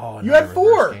 4 here. Oh, You no, had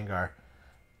 4. reverse Gengar.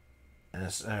 And a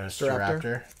Staraptor.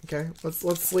 Staraptor. Okay,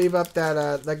 let's sleeve up that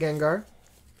Gengar.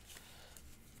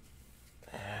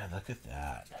 Yeah, look at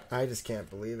that. I just can't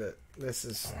believe it. This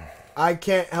is... I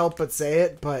can't help but say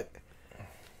it, but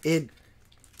it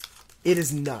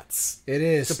is nuts. It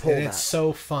is. To pull and that. it's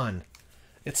so fun.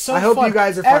 It's so I hope fun. you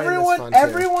guys are finding this fun, too.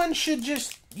 Everyone should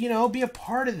just, be a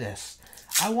part of this.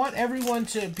 I want everyone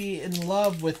to be in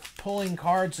love with pulling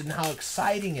cards and how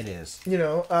exciting it is.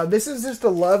 This is just a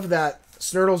love that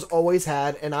Snurtle's always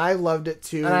had, and I loved it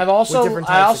too. And I with also different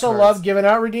types of cards. love giving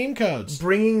out redeem codes.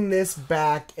 Bringing this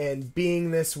back and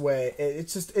being this way.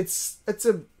 It's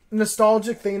a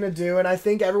nostalgic thing to do, and I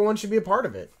think everyone should be a part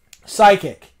of it.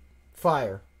 Psychic.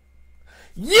 Fire.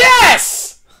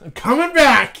 Yes! I'm coming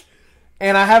back.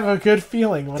 And I have a good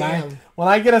feeling when Damn.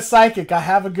 I get a psychic, I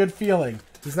have a good feeling.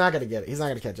 He's not gonna get it. He's not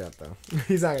gonna catch up though.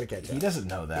 He's not gonna catch up. He doesn't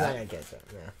know He's not that. gonna catch up.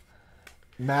 Yeah.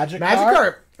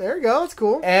 Magikarp. There you go. It's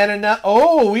cool. And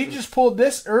we just pulled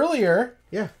this earlier.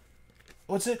 Yeah.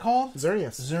 What's it called?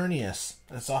 Xerneas. Xerneas.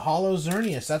 It's a hollow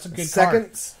Xerneas. That's a good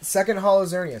card. Second hollow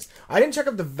Xerneas. I didn't check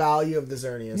up the value of the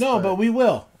Xerneas. No, but we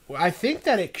will. I think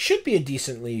that it should be a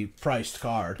decently priced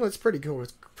card. Well, it's pretty cool.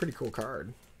 It's a pretty cool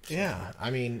card. actually. Yeah,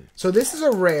 I mean... So this is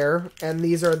a rare, and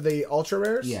these are the ultra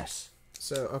rares? Yes.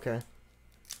 So, okay.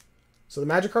 So the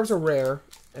Magikarps are rare,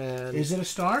 and... Is it a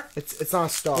star? It's not a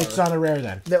star. It's not a rare,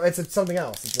 then. No, it's something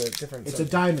else. It's a different... It's a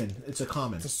diamond. It's a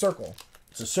common. It's a circle.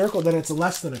 It's a circle, then it's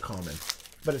less than a common.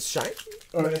 But it's shiny?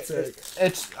 Or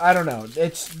it's I don't know.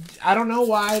 I don't know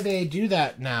why they do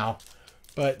that now,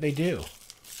 but they do.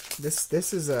 This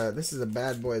is a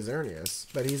bad boy Xerneas,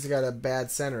 but he's got a bad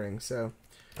centering, so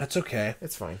that's okay.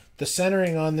 It's fine. The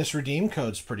centering on this redeem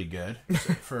code's pretty good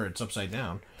for it's upside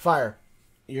down. Fire.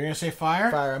 You're gonna say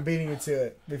fire? Fire. I'm beating you to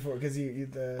it before because you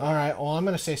the. All right. Well, I'm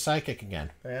gonna say psychic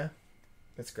again. Yeah.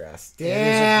 It's grass.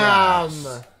 Damn.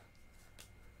 Grass.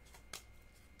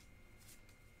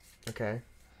 Okay.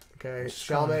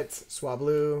 Shelmet,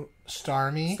 Swablu,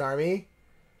 Starmie.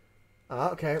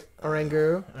 Okay.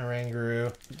 Oranguru.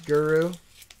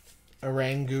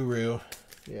 Oranguru.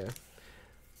 Yeah.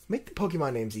 Make the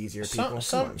Pokemon names easier, people.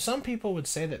 Some people would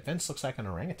say that Vince looks like an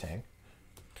orangutan.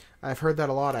 I've heard that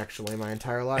a lot, actually, my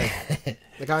entire life.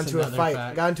 I got into a fight.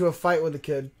 I got into a fight with a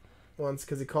kid once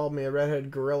because he called me a redheaded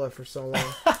gorilla for so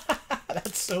long.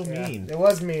 That's so mean. It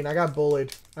was mean. I got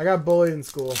bullied. In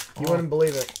school. You wouldn't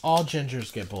believe it. All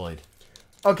gingers get bullied.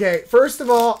 Okay, first of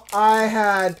all,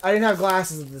 I didn't have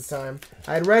glasses at this time.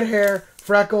 I had red hair,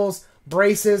 freckles,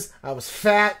 braces. I was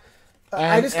fat.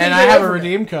 I just couldn't I have a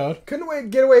redeem code. Couldn't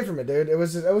get away from it, dude. It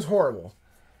was horrible.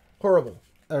 Horrible.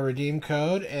 A redeem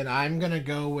code, and I'm gonna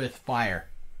go with fire.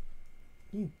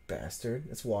 You bastard.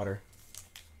 It's water.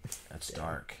 That's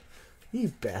dark.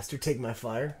 You bastard. Take my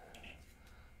fire.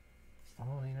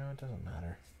 Oh, you know, it doesn't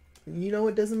matter. You know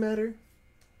it doesn't matter?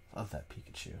 Love that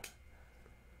Pikachu.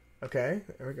 Okay,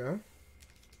 there we go.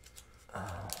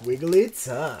 Wiggly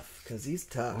tough, because he's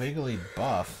tough. Wiggly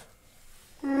buff.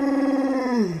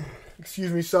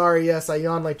 Excuse me, sorry, yes, I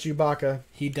yawn like Chewbacca.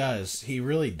 He does. He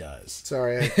really does.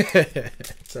 Sorry.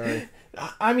 Sorry.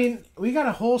 I mean, we got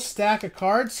a whole stack of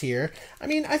cards here. I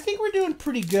mean, I think we're doing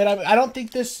pretty good. I don't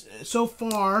think this, so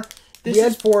far... We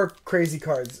had 4 crazy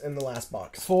cards in the last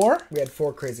box. 4? We had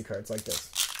 4 crazy cards like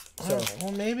this. So,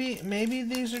 well, maybe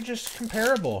these are just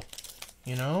comparable.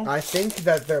 You know? I think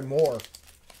that they're more.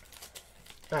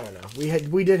 I don't know.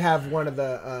 We did have one of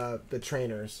the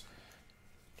trainers.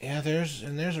 Yeah, there's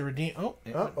a redeem. Oh,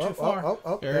 it went too far.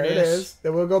 Oh, there it is.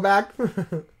 Then we'll go back.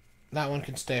 That one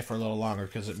can stay for a little longer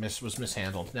because it was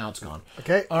mishandled. Now it's gone.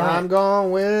 Okay, all right. I'm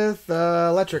going with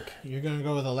electric. You're gonna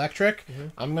go with electric. Mm-hmm.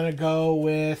 I'm gonna go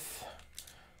with.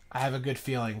 I have a good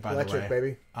feeling, by electric, the way.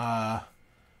 Baby. I'm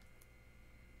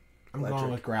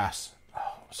going with grass. Oh,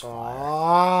 it was fire.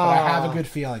 Oh. But I have a good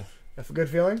feeling. That's a good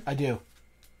feeling? I do.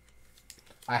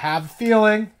 I have a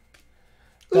feeling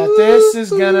that this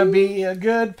is gonna be a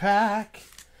good pack.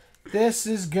 This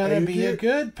is gonna be a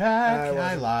good pack.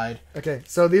 I lied. Okay,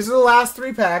 so these are the last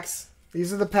 3 packs.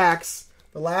 These are the packs.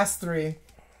 The last 3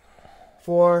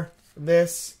 for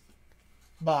this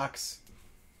box.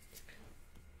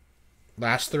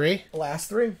 Last 3? Last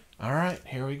 3. All right,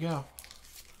 here we go.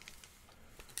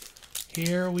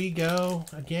 Here we go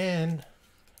again.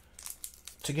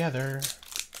 Together.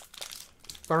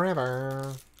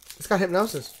 Forever. It's got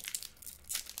hypnosis.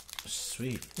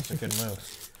 Sweet. It's a good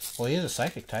move. Well, he is a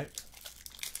psychic type.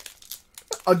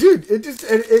 Oh, dude, it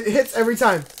hits every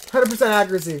time. 100%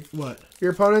 accuracy. What?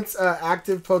 Your opponent's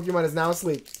active Pokemon is now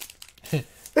asleep.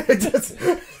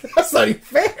 That's not even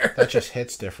fair. That just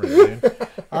hits different, dude.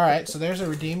 All right, so there's a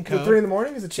redeem code. 3 in the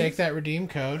morning is it? Take that redeem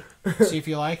code. See if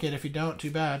you like it. If you don't,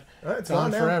 too bad. All right, it's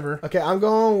gone now. forever. Okay, I'm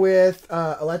going with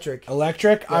electric.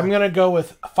 Electric. Yeah. I'm gonna go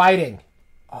with fighting.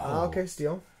 Oh. Okay,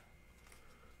 steel.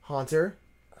 Haunter.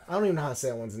 I don't even know how to say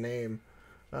that one's name.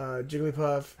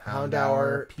 Jigglypuff,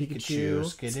 Houndour, Pikachu,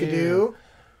 Skidoo,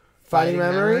 Fighting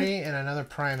Memory, and another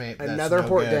Primate. Another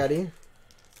Port Daddy.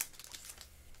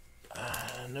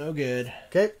 No good.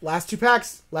 Okay, last 2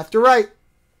 packs, left or right.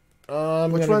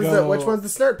 Which one's the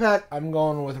Snurt pack? I'm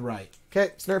going with right.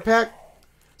 Okay, Snurt pack.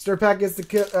 Snurt pack gets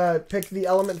to pick the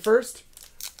element first.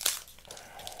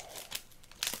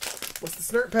 What's the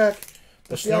Snurt pack?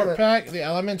 The Snurt pack, the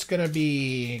element's going to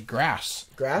be grass.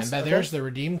 Grass? And there's the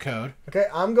redeem code. Okay,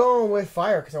 I'm going with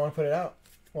fire because I want to put it out.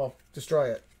 Well, destroy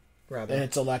it, rather. And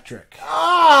it's electric.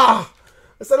 Ah!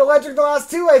 I said electric the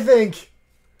last 2, I think.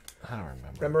 I don't remember.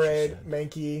 Remoraid,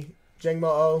 Mankey,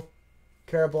 Jangmo-O,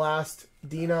 Carablast,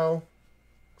 Dino,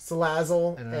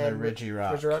 Salazzle, and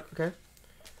Regirock. Regirock, okay.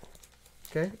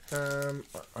 Okay. All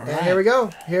and right. here we go.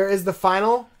 Here is the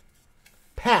final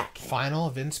pack. Final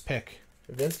Vince pick.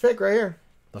 Vince pick right here.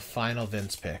 The final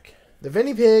Vince pick. The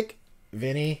Vinny pick.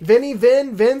 Vinny,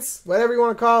 Vince, whatever you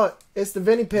want to call it. It's the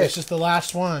Vinny pick. This is the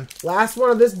last one. Last one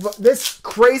of this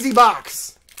crazy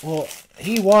box. Well,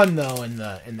 he won though in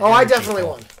the Oh, I energy definitely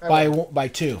poll. won. By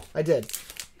 2. I did.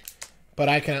 But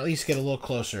I can at least get a little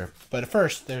closer. But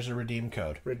first, there's a redeem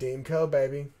code. Redeem code,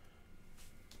 baby.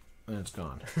 And it's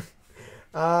gone.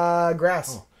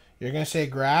 Grass. Oh, you're gonna say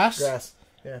grass? Grass.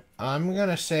 Yeah. I'm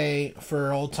gonna say,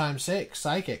 for old time's sake,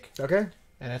 psychic. Okay.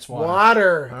 And it's water.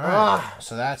 Water. All right.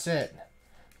 So that's it.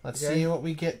 Let's see what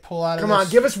we pull out of this. Come on,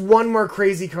 give us one more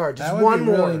crazy card. Just that would one be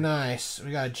more. really nice.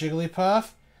 We got a Jigglypuff.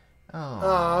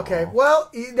 Oh, okay. Well,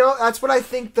 that's what I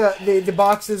think the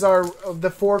boxes are,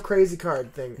 the 4 crazy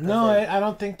card thing. No, I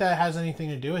don't think that has anything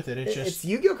to do with it. It's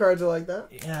Yu-Gi-Oh cards are like that.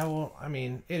 Yeah, well, I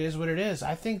mean, it is what it is.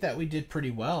 I think that we did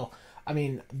pretty well. I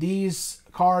mean, these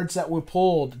cards that were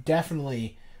pulled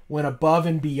definitely went above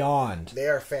and beyond. They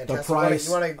are fantastic. The price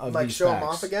you want to like show them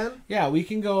off again? Yeah, we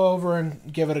can go over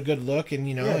and give it a good look, and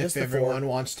if everyone 4.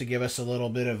 wants to give us a little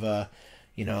bit of a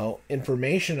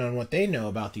information on what they know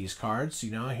about these cards.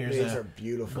 Here's these are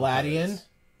beautiful Gladian. cards.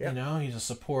 Yep. He's a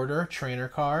supporter, trainer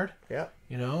card. Yeah.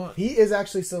 He is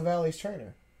actually Silvali's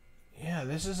trainer. Yeah,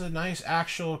 this is a nice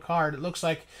actual card. It looks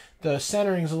like the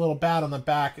centering's a little bad on the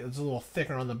back. It's a little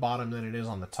thicker on the bottom than it is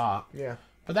on the top. Yeah.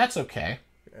 But that's okay.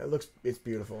 It's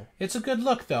beautiful. It's a good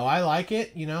look, though. I like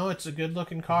it. It's a good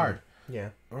looking card. Yeah.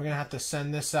 We're going to have to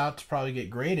send this out to probably get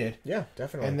graded. Yeah,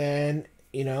 definitely. And then,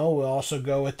 we'll also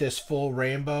go with this full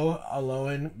rainbow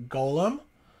Alolan Golem.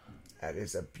 That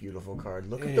is a beautiful card.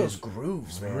 Look at those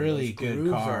grooves, man. Really those good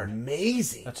grooves card. Are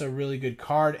amazing. That's a really good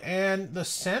card. And the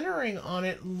centering on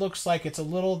it looks like it's a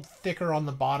little thicker on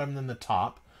the bottom than the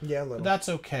top. Yeah, a little. But that's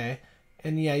okay.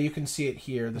 And yeah, you can see it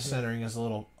here. The centering is a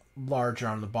little larger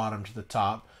on the bottom to the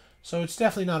top. So it's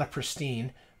definitely not a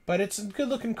pristine, but it's a good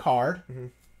looking card.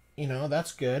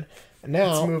 That's good.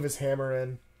 Now, let's move his hammer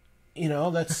in.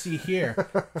 Let's see here.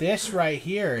 This right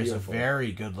here is Beautiful. a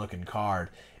very good looking card.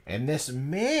 And this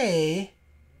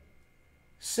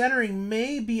centering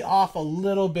may be off a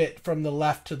little bit from the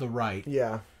left to the right.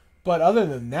 Yeah. But other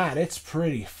than that, it's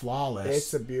pretty flawless.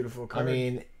 It's a beautiful card. I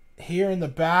mean, here in the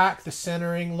back, the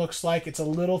centering looks like it's a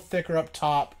little thicker up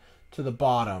top to the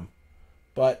bottom.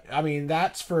 But, I mean,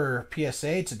 that's for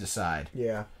PSA to decide.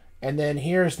 Yeah. And then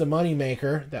here's the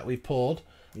moneymaker that we pulled.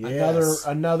 Yes.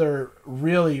 Another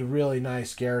really, really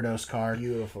nice Gyarados card.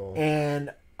 Beautiful.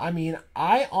 And, I mean,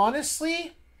 I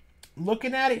honestly,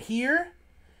 looking at it here,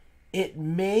 it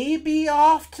may be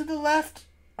off to the left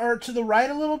or to the right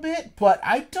a little bit, but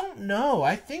I don't know.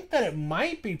 I think that it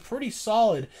might be pretty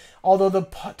solid, although the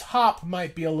top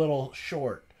might be a little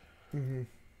short. Mm-hmm.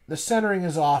 The centering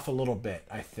is off a little bit,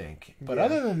 I think. But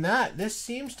other than that, this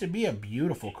seems to be a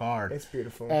beautiful card. It's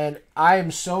beautiful. And I am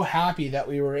so happy that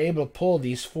we were able to pull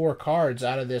these 4 cards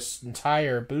out of this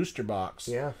entire booster box.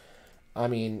 Yeah. I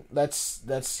mean, let's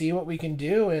see what we can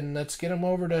do, and let's get them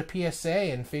over to PSA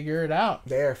and figure it out.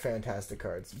 They are fantastic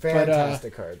cards.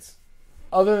 Fantastic cards.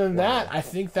 Other than that, I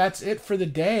think that's it for the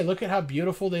day. Look at how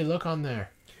beautiful they look on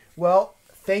there. Well,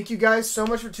 thank you guys so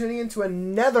much for tuning in to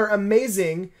another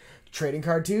amazing Trading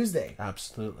Card Tuesday.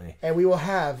 Absolutely. And we will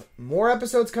have more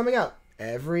episodes coming out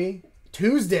every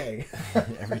Tuesday.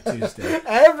 Every Tuesday.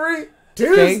 Every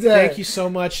Tuesday. Thank you so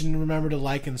much, and remember to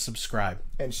like and subscribe.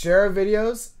 And share our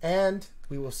videos, and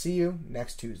we will see you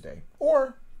next Tuesday.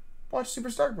 Or watch Super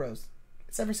Stark Bros.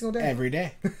 It's every single day. Every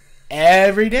day.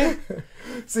 Every day.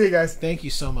 See you guys. Thank you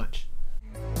so much.